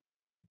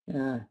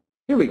 Here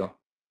we go.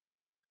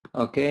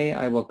 Okay,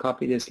 I will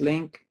copy this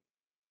link.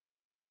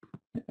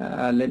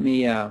 Let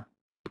me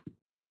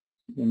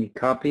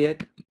copy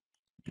it.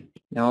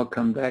 Now I'll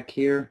come back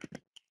here.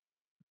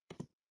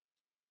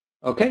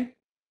 Okay,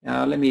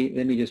 let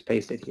me just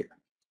paste it here.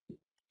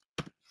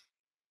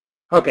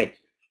 Okay,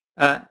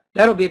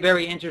 that'll be a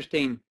very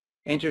interesting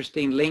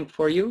link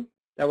for you.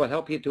 That will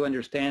help you to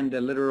understand the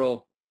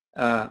literal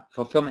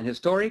fulfillment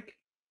historic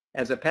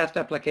as a past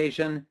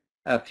application,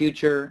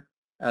 future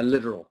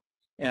literal.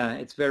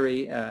 It's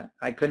very,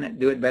 I couldn't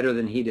do it better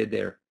than he did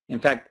there. In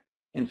fact,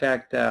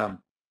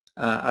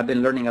 I've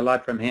been learning a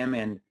lot from him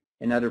and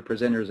other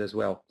presenters as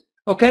well.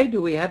 Okay,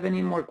 do we have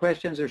any more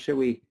questions, or should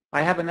we?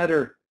 I have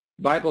another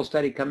Bible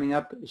study coming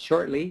up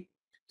shortly,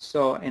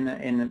 so in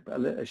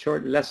a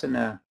short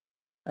lesson,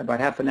 about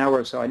half an hour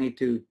or so, I need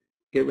to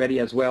get ready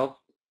as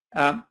well.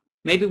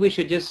 Maybe we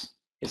should just,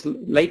 it's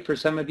late for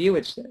some of you,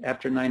 it's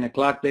after 9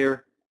 o'clock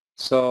there,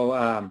 so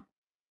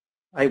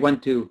I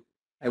want to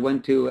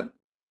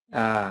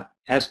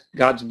ask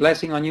God's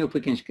blessing on you. If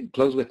we can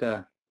close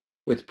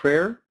with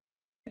prayer,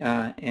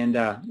 and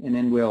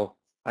then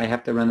I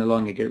have to run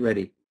along and get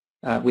ready.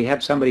 We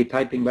have somebody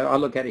typing, but I'll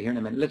look at it here in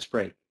a minute. Let's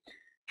pray.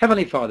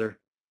 Heavenly Father,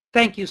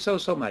 thank you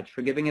so much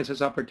for giving us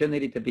this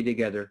opportunity to be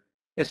together.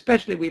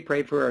 Especially we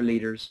pray for our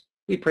leaders.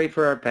 We pray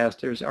for our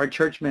pastors, our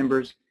church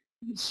members.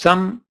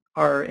 Some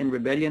are in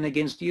rebellion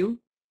against you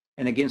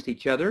and against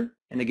each other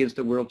and against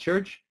the world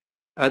church.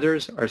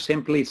 Others are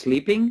simply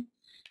sleeping,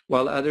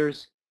 while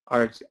others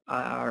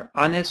are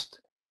honest.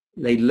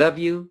 They love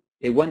you.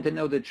 They want to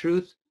know the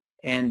truth,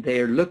 and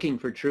they are looking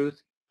for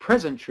truth,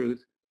 present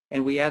truth.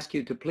 And we ask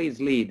you to please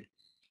lead,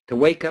 to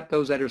wake up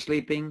those that are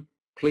sleeping.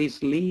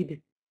 Please lead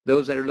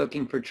those that are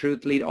looking for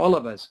truth. Lead all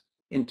of us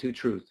into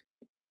truth.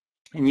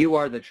 And you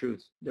are the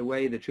truth, the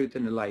way, the truth,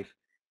 and the life.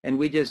 And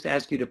we just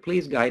ask you to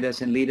please guide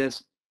us and lead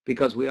us,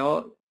 because we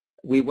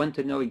want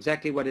to know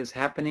exactly what is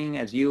happening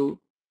as you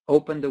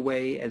open the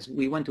way, as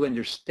we want to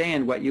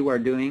understand what you are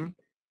doing,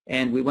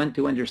 and we want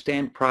to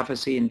understand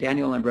prophecy in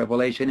Daniel and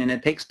Revelation. And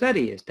it takes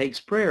study, it takes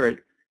prayer.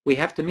 We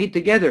have to meet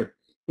together.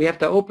 We have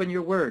to open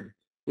your word.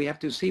 We have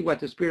to see what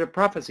the spirit of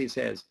prophecy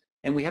says.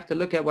 And we have to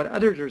look at what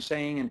others are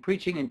saying and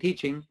preaching and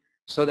teaching,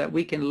 so that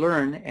we can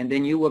learn, and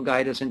then you will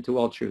guide us into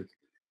all truth.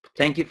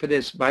 Thank you for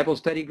this Bible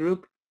study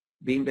group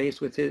being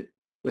based with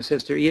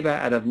Sister Eva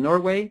out of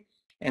Norway.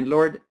 And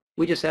Lord,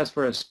 we just ask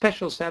for a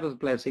special Sabbath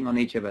blessing on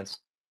each of us.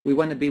 We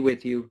want to be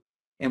with you,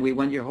 and we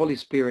want your Holy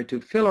Spirit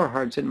to fill our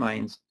hearts and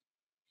minds.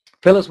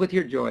 Fill us with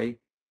your joy,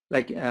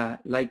 like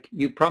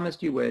you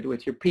promised you would,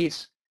 with your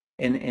peace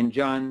in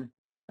John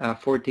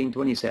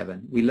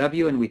 14:27. We love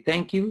you and we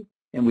thank you,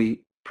 and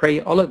we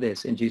pray all of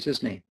this in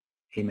Jesus' name.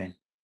 Amen.